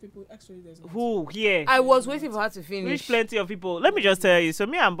plenty of people. Actually, there's not. who here? I was waiting for her to finish. Which plenty of people. Let me just tell you. So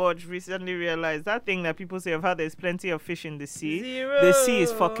me and Bodge recently realized that thing that people say of how there's plenty of fish in the sea. The sea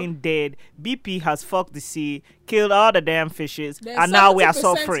is fucking dead. BP has fucked the sea, killed all the damn fishes, There's and now we are 70%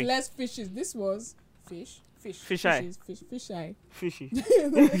 suffering. less fishes. This was fish. Fish eye. Fish eye. Fishy.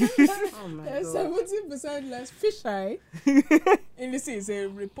 Oh my There's god. 70% less fish eye. And this is a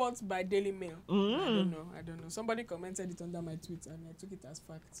report by Daily Mail. I don't know. Somebody commented it under my tweet and I took it as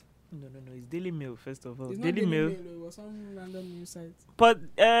fact. No. It's Daily Mail first of all. It's not Daily Mail. It was some random news site. But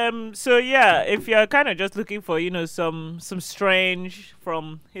so yeah, if you're kind of just looking for some strange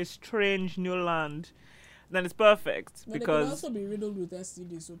from his strange new land, then it's perfect But they could because also be riddled with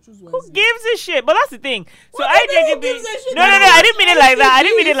STD, so choose who wisely. gives a shit? But that's the thing. So What do you mean IJGB. who gives a shit No. about I didn't mean it like that. I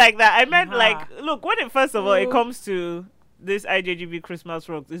didn't mean it STDs? like that. I meant Ah. like, look, when it first of all it Oh. comes to this IJGB Christmas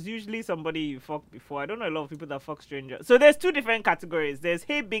rocks, it's usually somebody you fucked before. I don't know a lot of people that fuck strangers. So there's two different categories. There's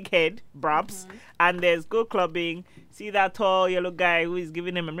hey big head, braps, and there's go clubbing. See that tall yellow guy who is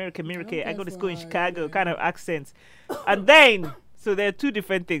giving them American miracle. I go to school in Chicago kind of accents. And then so there are two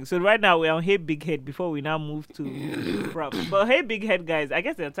different things. So right now we're on hey big head before we now move to braps. But hey big head guys, I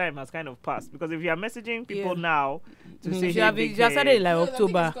guess their time has kind of passed because if you're messaging people Yeah. now to say You hey have big just started in head, like No, I think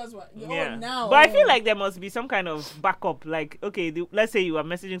October. it's 'cause what- yeah. now. But I feel like there must be some kind of backup. Like, okay, let's say you are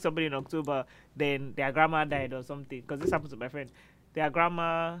messaging somebody in October, then their grandma died or something. Because this happened to my friend. Their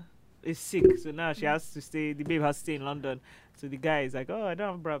grandma is sick, so now she has to stay. The babe has to stay in London. So the guy is like, oh, I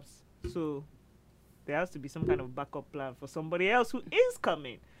don't have braps. So there has to be some kind of backup plan for somebody else who is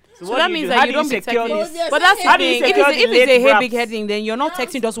coming. So, So what that do means do? that How you do don't be secure texting. this? Yes, But that's How the do you thing. If secure it's, the if it's a late hey big braps? heading, then you're not Yeah,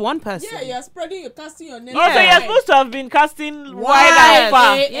 texting just one person. Yeah, you're casting your name. Also, Yeah. you're supposed to have been casting wide Yes, and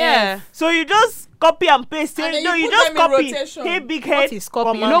far. yeah. So you just copy and paste. And then No, you you put just them in copy. rotation. Hey, big head. What is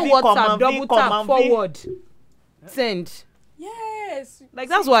copy? You Command know V, WhatsApp, Command V, double tap, Command V. forward, send. Yes. Like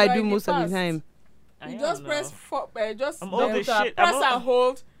that's See, what I you're do in most of the past. time. You just press just I'm all double this tap, shit. I'm press all- and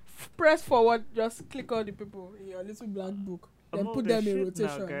hold, press forward, just click all the people in your little black book, then put them in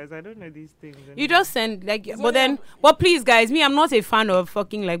rotation. Now, guys. I don't know these things. You just send like, It's but only then, but please, guys, me, I'm not a fan of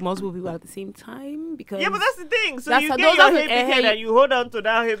fucking like multiple people at the same time because Yeah, but that's the thing. So That's you how- get those your are hey the- big head and you hold on to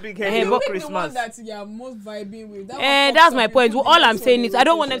that hey big head Eh, till but- You pick the one Christmas. that you are most vibing with. That And one that's pops my up, you point. put the All next I'm one saying in is I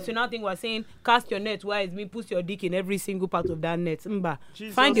don't want them rotation. to now think we're saying cast your net wise, me put your dick in every single part of that net. Mba.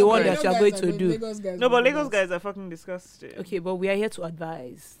 Jesus Find the one Christ. that you are Lagos going guys to do. Lagos guys No, but will do Lagos that. guys are fucking disgusting. Okay, but we are here to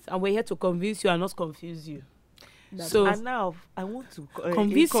advise and we're here to convince you and not confuse you. That's So And now I want to in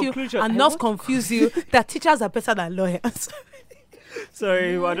convince you conclusion, and I not want- confuse you that teachers are better than lawyers.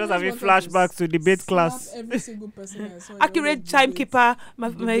 Sorry, No, we're I just just having wanted to flashbacks to debate slap class. Every single person I saw in Accurate all those debates. timekeeper, my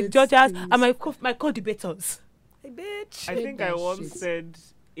Debate judges, things. and my co-debaters. Hey, bitch. I hate think I that once shit. said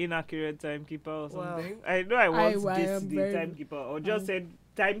inaccurate timekeeper or Wow. something. I know I once I dissed am the very- timekeeper or just said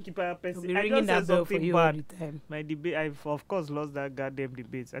timekeeper I'll person. be I ringing just that said bell for something you all bad. the time. My debate, I've of course lost that goddamn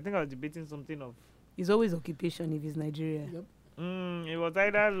debate. I think I was debating something of It's always occupation if it's Nigeria. Yep. It was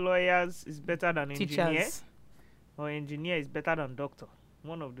either lawyers is better than engineer, Teachers. or engineer is better than doctor.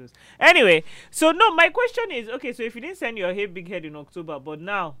 One of those. Anyway, so no, my question is, okay, so if you didn't send your hey big head in October, but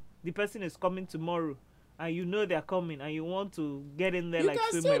now the person is coming tomorrow, and you know they're coming, and you want to get in there You like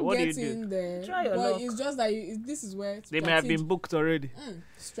can swimwear, still what do you get do? in there, Try your but luck. it's just that this is where They may have been booked already.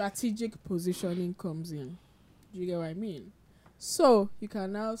 strategic positioning comes in. Do you get what I mean? So you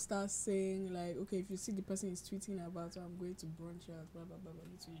can now start saying like, okay, if you see the person is tweeting about, I'm going to brunch out, blah blah blah, blah,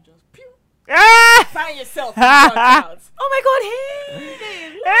 so you just pew, Ah! find yourself and brunch out. Oh my God! Hey.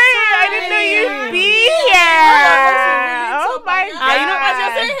 Hey, I didn't know you'd be here. Oh my god! you know, as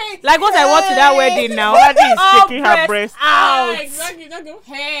you're saying, hey, Like what I wore to that wedding now. Somebody is Oh, shaking her breast. out. Exactly. Not go,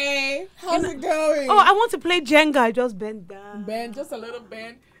 hey, how's it going? Oh, I want to play Jenga. I just bend down. bend, just a little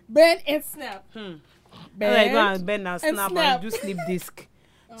bend, bend and snap. Then I go and bend and snap snap. and do slip disc.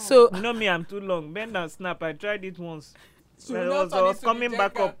 So You know me, I'm too long. Bend and snap. I tried it once. So I now was, turn it to the coming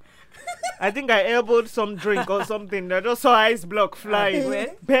back Jenga. up. I think I elbowed some drink or something. I just saw ice block fly.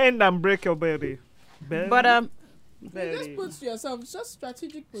 where? Bend and break your belly. Bend. but You just belly. put to yourself, it's just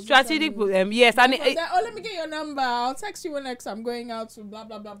strategic positioning. yes, and Because then, let me get your number. I'll text you when next I'm going out to blah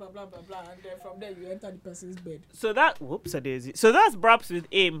blah blah blah blah blah blah, and then from there you enter the person's bed. So that whoops a daisy. So that's Braps with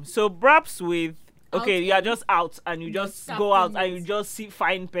aim. So Braps with okay, Out you are aim. just out and you Just just go out tapping and it. you just see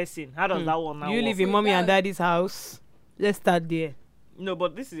fine person. How does that one now you work? live in So mommy and that- daddy's house. Let's start there. No,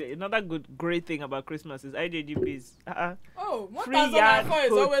 but this is another great thing about Christmas is IJGPs. Oh, Free 1,004 is yard, always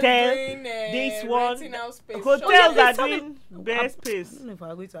hotel, doing this one, renting out space. Hotels Shop- are it's not doing best I space. don't know if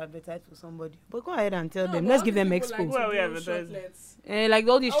I'm going to advertise for somebody, but go ahead and tell No, them. but Let's all give these them people expo. like Who are we to do advertising? shortlets. Like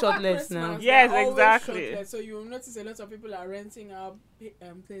all these Over shortlets now. Christmas, Yes, they're always exactly. shortlets. So you'll notice a lot of people are renting out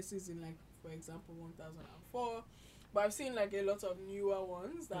places in, like, for example, 1,004. But I've seen like a lot of newer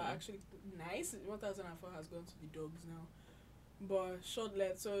ones that are actually nice. 1,004 has gone to the dogs now. But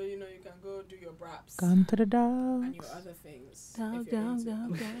shortlet, so you know you can go do your braps Come to the and dogs. your other things. Down, if you're down, into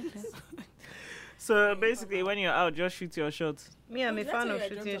down, it. down, down. So basically, when you're out, just shoot your shots. Me, I'm a Did I fan tell of you I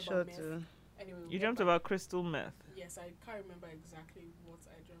shooting dreamt about shots meth? too. Anyway, You we'll dreamt get about crystal meth, back. Yes, I can't remember exactly what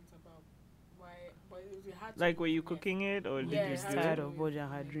I dreamt about. Why? But we had to like do were you meth. cooking it or Yeah, did you it do had Tired it? to of do Bojan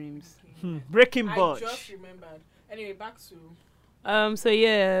with her dreams. Breaking I Budge. just remembered. Anyway, back to So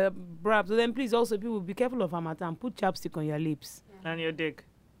yeah, Brabs. So then please also people be careful of Harmattan. Put chapstick on your lips. And your dick.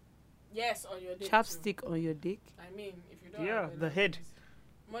 yes on your dick. too. Chapstick on your dick. I mean, if you don't Yeah, have the head.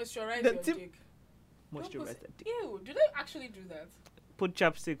 moisturize The your tip. dick. Moisturize put- the dick. Ew, do they actually do that? Put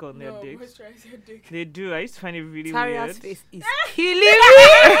chapstick on their No, dicks. moisturize your dick. They do. I used to find it really Taria's weird. face is killing me.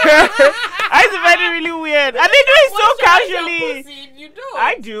 I used to find it really weird. And they do it so Moisturize your casually. pussy, you do.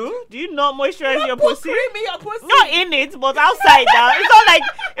 I do. Do you not moisturize your Put pussy? cream in your pussy. Not in it, but outside now.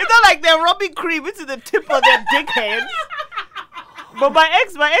 It's not like they're rubbing cream into the tip of their dick head. But my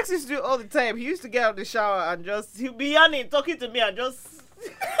ex used to do it all the time. He used to get out of the shower and he'd be yawning, talking to me and just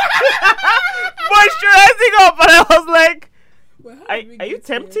moisturizing up. And I was like, Well, how are did we you get here?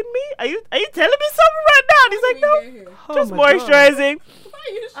 tempting me? Are you telling me something right now? And he's How like, did no, we get here? Oh just my God. moisturizing. Why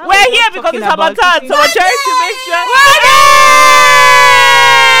are you I We're was here just because talking it's about Harmattan, cooking. so we're trying to make sure.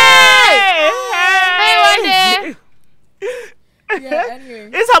 Hey! Yeah, anyway.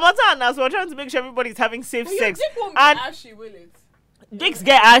 It's Harmattan now, so we're trying to make sure everybody's having safe Well, your sex. dick won't be And ashy, will it? dicks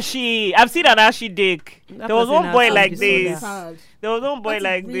get ashy. I've seen an ashy dick. That There was person one boy has like some this. disorder. Sad. There was one boy That is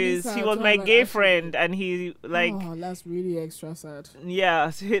like really this. He sad was to my have an gay ashy friend, dick. and he like Oh, that's really extra sad.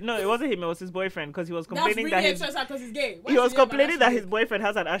 yeah. No, it wasn't him. It was his boyfriend because he was That's complaining really that his extra sad because he's gay. Why he should was have an complaining ashy that dick? his boyfriend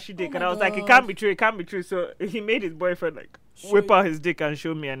has an ashy dick, Oh and my I was like, it God. can't be true. It can't be true. So he made his boyfriend like Show whip you. out his dick and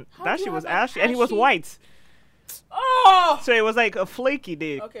show me, and How that do shit you was have an ashy, and he was ashy- white. Oh! So it was like a flaky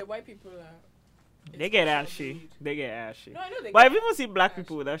dick. Okay, white people are. They it's get not ashy. breed. They get ashy. No, I know they But get I've even seen black ashy.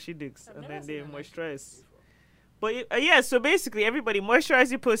 people with ashy dicks, I've and never then seen they an ashy dick moisturize. before. But yeah, so basically everybody moisturize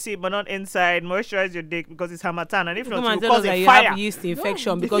your pussy, but not inside. Moisturize your dick because it's Harmattan, and if Come not, and it will tell us cause that a you fire. have yeast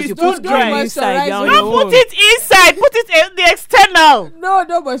infection No, because if you it's put too dry, cream inside. moisturize You're on your- your Don't put own. it inside. Put it in the external. No,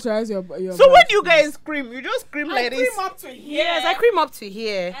 don't moisturize your. So when you guys scream, you just scream I like cream this. up to here. Yes, I cream up to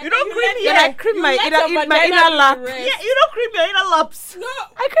here. And You then don't cream let here. your- I cream you my let inner- your in my vagina inner do lap. the rest. Yeah, you don't cream your inner laps. No.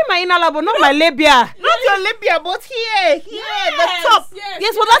 I cream my inner lap, but not my labia. Not your labia, but here, the top.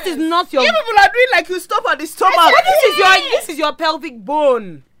 Yes, but that is not your. You people are doing like you stop at the stomach. But this is your pelvic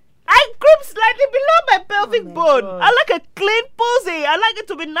bone. I cream slightly below my pelvic my bone. God. I like a clean pussy. I like it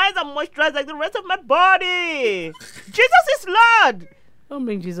to be nice and moisturized like the rest of my body. Jesus is Lord. Don't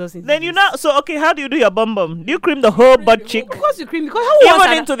bring Jesus into Then you this. know. So okay, how do you do your bum bum? Do you cream the whole butt cheek, Of course you cream because how even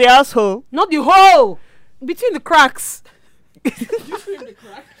once into the asshole? not the hole between the cracks. You cream the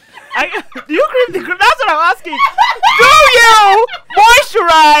crack. Do you cream the cream? That's what I'm asking. Do you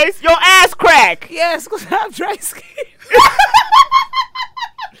moisturize your ass crack? Yes, because I have dry skin.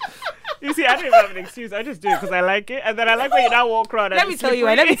 You see, I don't even have an excuse. I just do it because I like it, and then I like when you now walk around. Let and me it's tell you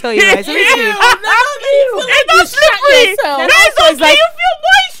why. slippery. Let me tell you why. So listen. It's not slippery. yourself. No, it's also okay. it's like- You feel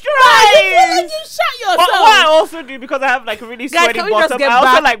moisturized. You shut But yourself. what I also do, because I have like a really Guys, sweaty can we just bottom, get I also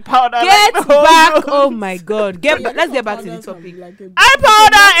back- like powder. Get like, the whole back. room. Oh my God. Let's get back to the Powders can topic. be like a- I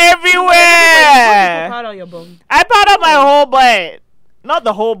powder everywhere. Powder on your bum. I powder my whole butt. Not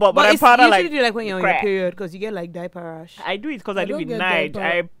the whole butt, but I it's powder usually like. do like when you're on your crack. period because you get like diaper rash. I do it because I I live don't in get night.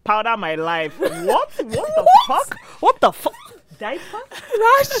 diaper. I powder my life. What? What the fuck? What the fuck? Diaper?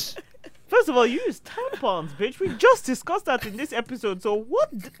 Rash. First of all, you use tampons, bitch. We just discussed that in this episode. So what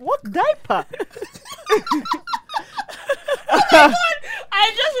diaper?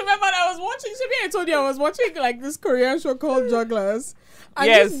 I just remembered I was watching. Maybe I told you I was watching like this Korean show called Jugglers. And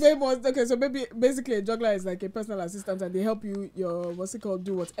Yes. this babe was okay. So maybe basically a juggler is like a personal assistant, and they help you your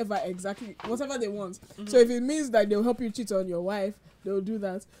do whatever they want. So if it means that they'll help you cheat on your wife, they'll do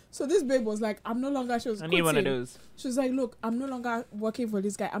that. So this babe was like, I'm no longer. She was. I need one of quitting. those. She was like, look, I'm no longer working for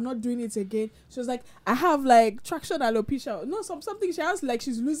this guy. I'm not doing it again. She was like, I have like traction alopecia. No, something she has like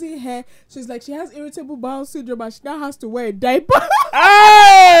she's losing hair. She's like she has irritable bowel syndrome and she now has to wear a diaper.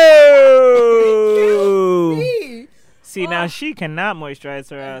 Oh! Me. See, now she cannot moisturize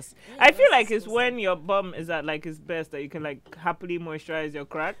her ass. I feel like it's when your bum is at like its best that you can like happily moisturize your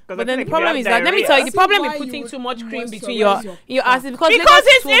crack. But then the problem is that let me tell you, the See problem why with you putting would too much cream between moisturize your ass is because because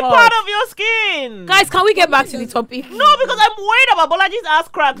it's too a hot. part of your skin. Guys, can we get back to the topic? No, because I'm worried about Bolaji's ass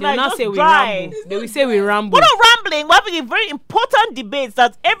crack. They will Like, not just say we dry. ramble. They will say we ramble. We're not rambling. We're having a very important debate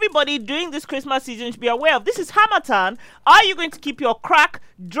that everybody during this Christmas season should be aware of. This is Hamatan. Are you going to keep your crack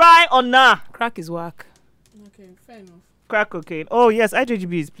dry or not? Crack is whack. Okay, fair enough. Crack cocaine. Oh yes,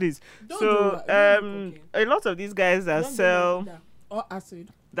 IJGBs, please. Don't So do that. Don't do a lot of these guys that Don't do sell that. Or acid.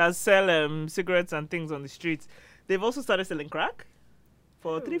 cigarettes and things on the streets, they've also started selling crack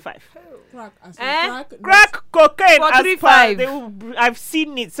for 3.5. Crack acid. Eh? Crack cocaine For as 3.5. per- I've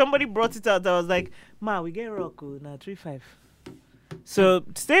seen it. Somebody brought it out. I was like, "Ma, we get rock now 3.5." So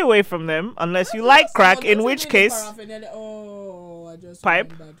stay away from them unless you like crack. In which case, Oh, I just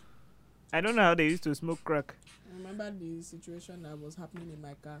Pipe? remembered. I don't know how they used to smoke crack. I remember the situation that was happening in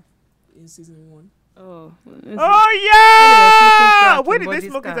my car in season 1. Oh. Oh yeah! crack Where in did they Body's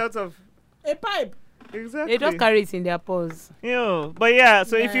smoke it car. out of? A pipe. Exactly. They just carry it in their paws. Yo, but yeah.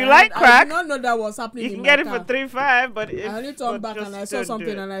 So if you Man, like I crack, did not know that was happening. you in can my get it car. for 3.5. But if I only but turned back just and I saw don't do something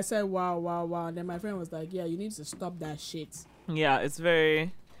it. and I said, wow. And then my friend was like, yeah, you need to stop that shit. Yeah, it's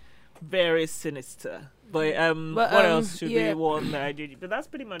very, very sinister. But But, what else should yeah. we warn the IJG? But that's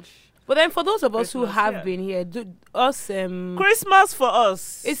pretty much But then for those of us who Christmas, have yeah. been here, us Christmas for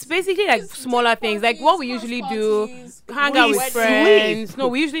us. it's basically like smaller things, like what we usually do, hang out We with sleep. friends. No,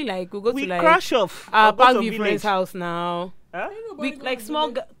 we usually like we go we to like crash off. our or go to Parkview friend's village. house now. Huh? We like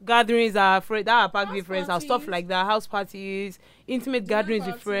small gatherings are that are Parkview friends house, stuff parties. like that, house parties, intimate Dinner gatherings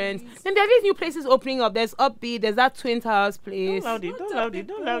with friends. parties. Then there are these new places opening up. There's Upbeat, there's that Twin Towers place. Don't loud it. Don't loud it.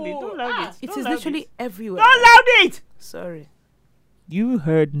 Don't loud it. Don't loud it. It Don't is loud literally it. everywhere. Don't loud it. Sorry. You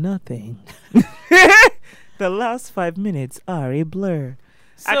heard nothing. The last 5 minutes are a blur.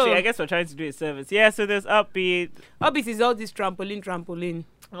 So, Actually, I guess we're trying to do a service. Yeah, so there's Upbeat, Upbeat is all this trampoline.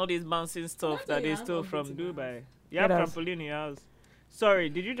 all these bouncing stuff Why that do they you have stole Upbeat from in your Dubai. You have Get out. trampoline in your house. Sorry,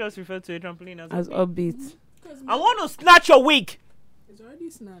 did you just refer to a trampoline as As Upbeat? Upbeat. I want to snatch your wig. It's already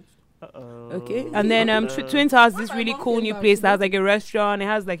snatched. Uh-oh. Okay. And then Twin Towers, this When my really mom cool came new back, place she that has bought like a restaurant. It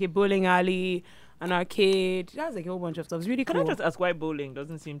has like a bowling alley, an arcade. It has like a whole bunch of stuff. It's really Can cool. I just ask why bowling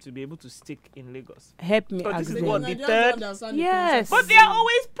doesn't seem to be able to stick in Lagos? Help me Because ask this is them. what the third- Yes. But they are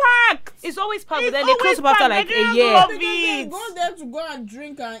always packed. It's always packed, It's but then they close always up after packed. like a Nigerians year. love Because they it. go there to go and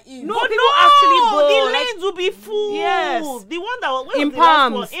drink and eat. No, But people actually bowl, the like- lanes will be full. Yes. The one that was In the last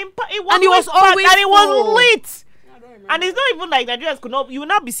Palms. one? It And it was packed always and it was full. lit. I don't remember. And it's not even like Nigerians could not. You will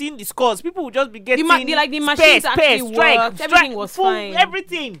not be seeing the scores. People will just be getting the machines actually worked. Everything was full, fine.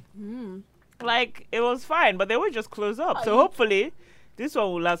 Everything. Mm. Like it was fine, but they will just close up. So hopefully, this one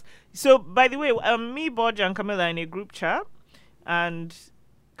will last. So by the way, me, Bodge, and Camilla are in a group chat, and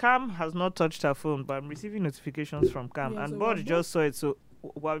Cam has not touched her phone, but I'm receiving notifications from Cam, Yeah, and so Bodge what- just saw it. So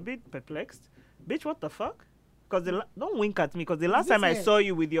we're a bit perplexed. Bitch, what the fuck? Because don't wink at me. Because the last this time I here? saw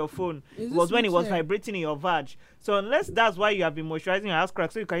you with your phone Is was this when it which was hair? vibrating in your vag. So unless that's why you have been moisturizing your ass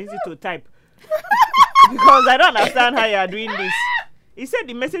crack, so you can use it to type. Because I don't understand how you are doing this. He said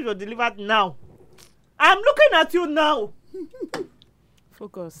the message was delivered now. I'm looking at you now.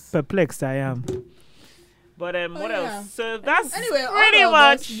 Focus. Perplexed I am. But what yeah. else? So that's Anyway, pretty all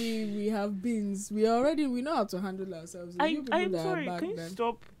of us, much. we have beans. We know how to handle ourselves. You people I'm that are sorry. back Can you then.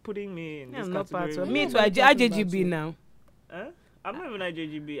 stop putting me in this I'm not part category? of me. Nobody To talking about IJGB you. now. Huh? I'm not even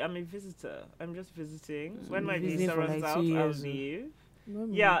IJGB. I'm a visitor. I'm just visiting. When my Visiting visa for runs like out, 2 I'll years. leave.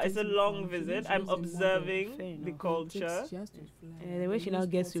 When Yeah, we it's a take long from- she visit. lives I'm in London. observing Fair the enough. culture. She has to fly. And then when she now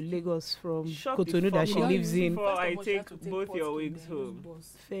gets to Lagos from Shut the Cotonou fuck that she up. lives in. Before I First of all, she had take to both port your to wigs the home.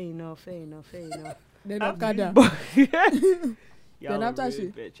 bus. Fair enough. Then Have Okada. Y'all Then after rude she-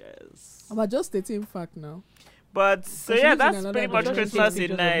 bitches. I'm just stating fact now. But so Because she yeah, lives in that's another pretty much dimension. Christmas She in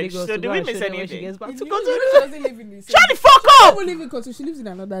takes night. pictures of So Lagos to did go we and miss show them when she anything? gets back to She Cotonou. doesn't live in the same. Shut the fuck She up, doesn't live in Cotonou. She lives in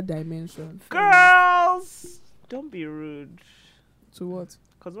another dimension. girls! Don't be rude. To what?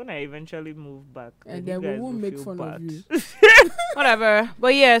 Because when I eventually move back, And you then we guys won't will make feel fun bad. of you. Whatever.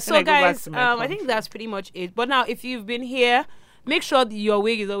 But yeah, so I go back guys, to my I think country. that's pretty much it. But now, if you've been here, make sure that your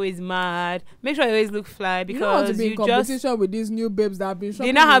wig is always mad. Make sure you always look fly You don't want to because be in you just competition with these new babes that have been they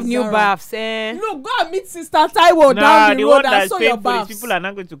shopping now have in new Zara. baths. Eh? No, go and meet Sister Taiwo down the one road and that's saw paying your for baths. these people are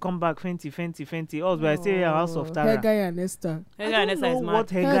not going to come back. Fenty. Us, we're still here, House of Hair Tara. guy and Esther. Hair guy and Esther is mad. what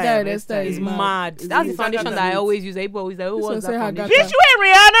Hair guy and Esther It's is mad. It's That's the really foundation sad. that I always use. People always like, oh, This what's one that say foundation? Haggata. Bitch, you ain't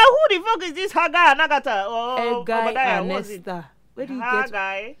Rihanna. Who the fuck is this Haga and Agatha? Hair Oh, guy Obadiah, and what's it? Esther. Where do you Hair get?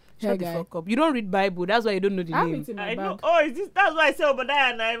 guy. Hair Shut the guy. fuck up. You don't read Bible. That's why you don't know the I have name. it in my I know. bag. Oh, is this? That's why I said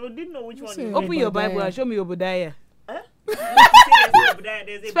Obadiah, and I didn't know which one. Say you Open your Obadiah. Bible and show me Obadiah.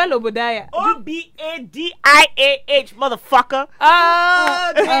 There's a Spell Obadiah. Obadiah, motherfucker.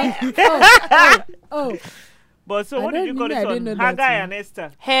 Oh, Oh, But so what I did you call didn't this know one? that Hagar too. and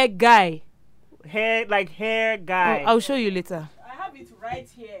Esther. hair guy. Hair Oh, guy. I'll show you later. I have it right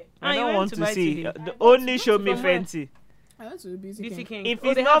here. I you don't went want to to buy see. today? Only show me From where? Fenty. I went to the beauty Beauty king. King. If Oh,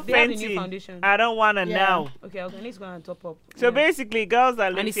 it's they not have the new Fenty, foundation. I don't want to Yeah. now. Okay, I need to go and top up. So Yeah. basically, girls that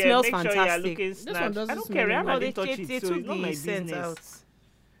And live it here, smells make sure you're fantastic. looking This one snatched. doesn't I don't smell care. like Rihanna No, didn't touch it, they so took it's not my the scent business. out.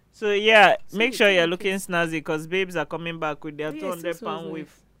 So yeah, make See, sure take you're the looking kiss. snazzy because babes are coming back with their Yes, 200 this was pound nice.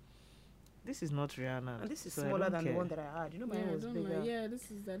 wave. This is not Rihanna. And this is so I smaller don't than care. the one that I had. You know, Yeah, mine I was don't bigger. like. Yeah,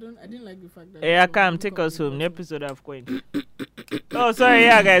 this is. I didn't like the fact that. Hey, I can't take us home. The episode of Queen. Oh, sorry,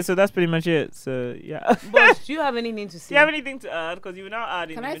 yeah, guys. So that's pretty much it. So yeah. But do you have anything to Do say? you have anything to add? Because you now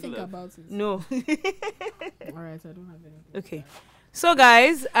add in Can the I middle think of- about it? No. All right, I don't have anything. Okay. So,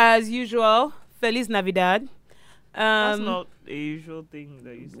 guys, as usual, Feliz Navidad. That's not the usual thing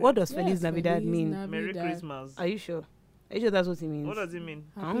that you say. What does Yes, Feliz Navidad Feliz mean? Merry Navidad. Christmas. Are you sure? Are you sure that's what it means? What does it mean?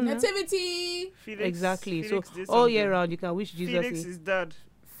 I Happy don't know. nativity. Felix, Exactly. Felix So did all year something. round, you can wish Jesus. Felix a- is dead.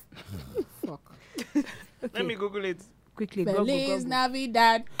 Fuck. Let me Google it. Quickly, go, Feliz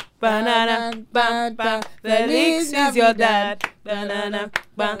Navidad. Banana, bam, bam. Felix is your dad. Banana,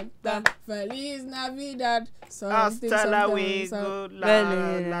 bam, bam. Feliz Navidad. Hasta la luego, la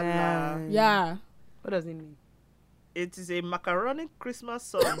la la. Yeah. What does it mean? It is a macaroni Christmas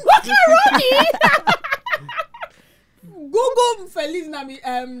song. Google Feliz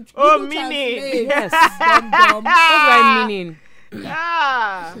Navidad. Oh, Google meaning. Translate. Yes. Dum dum. What's that meaning?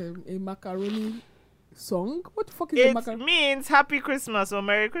 Ah, A macaroni song? What the fuck is a it macaroni? means Happy Christmas or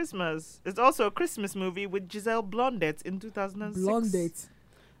Merry Christmas. It's also a Christmas movie with Giselle Blondet in 2006. Blondet.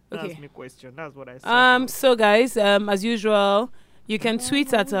 That's Okay. my question. That's what I said. So guys, as usual, you can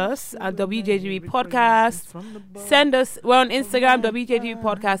tweet at us at WJGB Podcast. Send us, we're on Instagram, WJGB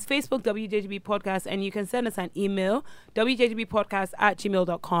Podcast, Facebook, WJGB Podcast, and you can send us an email,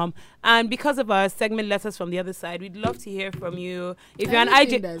 WJGBpodcast@gmail.com. And because of our segment Letters from the Other Side, we'd love to hear from you. If you're an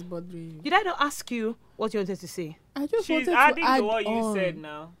Anything IJ... that's bothering you. Did I not ask you what you wanted to say? I just She's wanted adding to add to what you on. said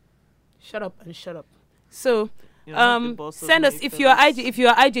now. Shut up and shut up. So... You're not the boss of send us me, if you're Felix. if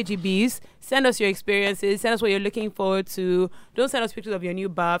you're IJGBs, send us your experiences, send us what you're looking forward to. Don't send us pictures of your new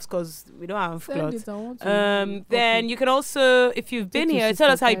baths because we don't have Send clothes. it, I want to Then you can also, if you've been Take here, to tell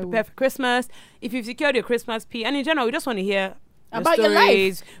us how you Sister prepare for Christmas. If you've secured your Christmas P, and in general, we just want to hear About your life.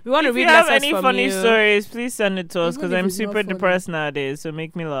 stories. We want to If read you have letters any from funny you. stories, please send it to us Even because if I'm it's not super funny. depressed nowadays. So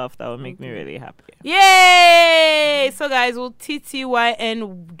make me laugh. That would make me really happy. Yay! So guys, we'll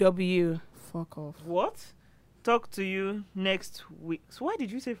TTYNW. Fuck off. What? Talk to you next week. So why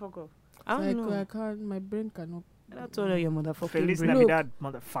did you say fuck off? I don't Like, know. I can't, my brain cannot. That's all your motherfucking Feliz brain. Navidad,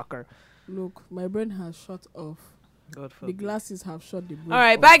 motherfucker. Look, my brain has shut off. God The forbid. glasses have shut the brain All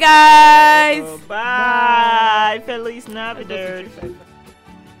right, off. bye guys. Bye. Feliz Navidad.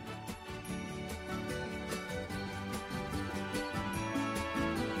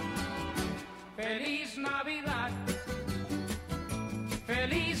 Feliz Navidad.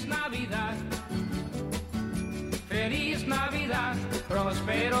 Feliz Navidad. Feliz Navidad.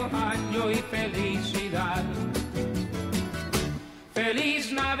 Próspero año y felicidad.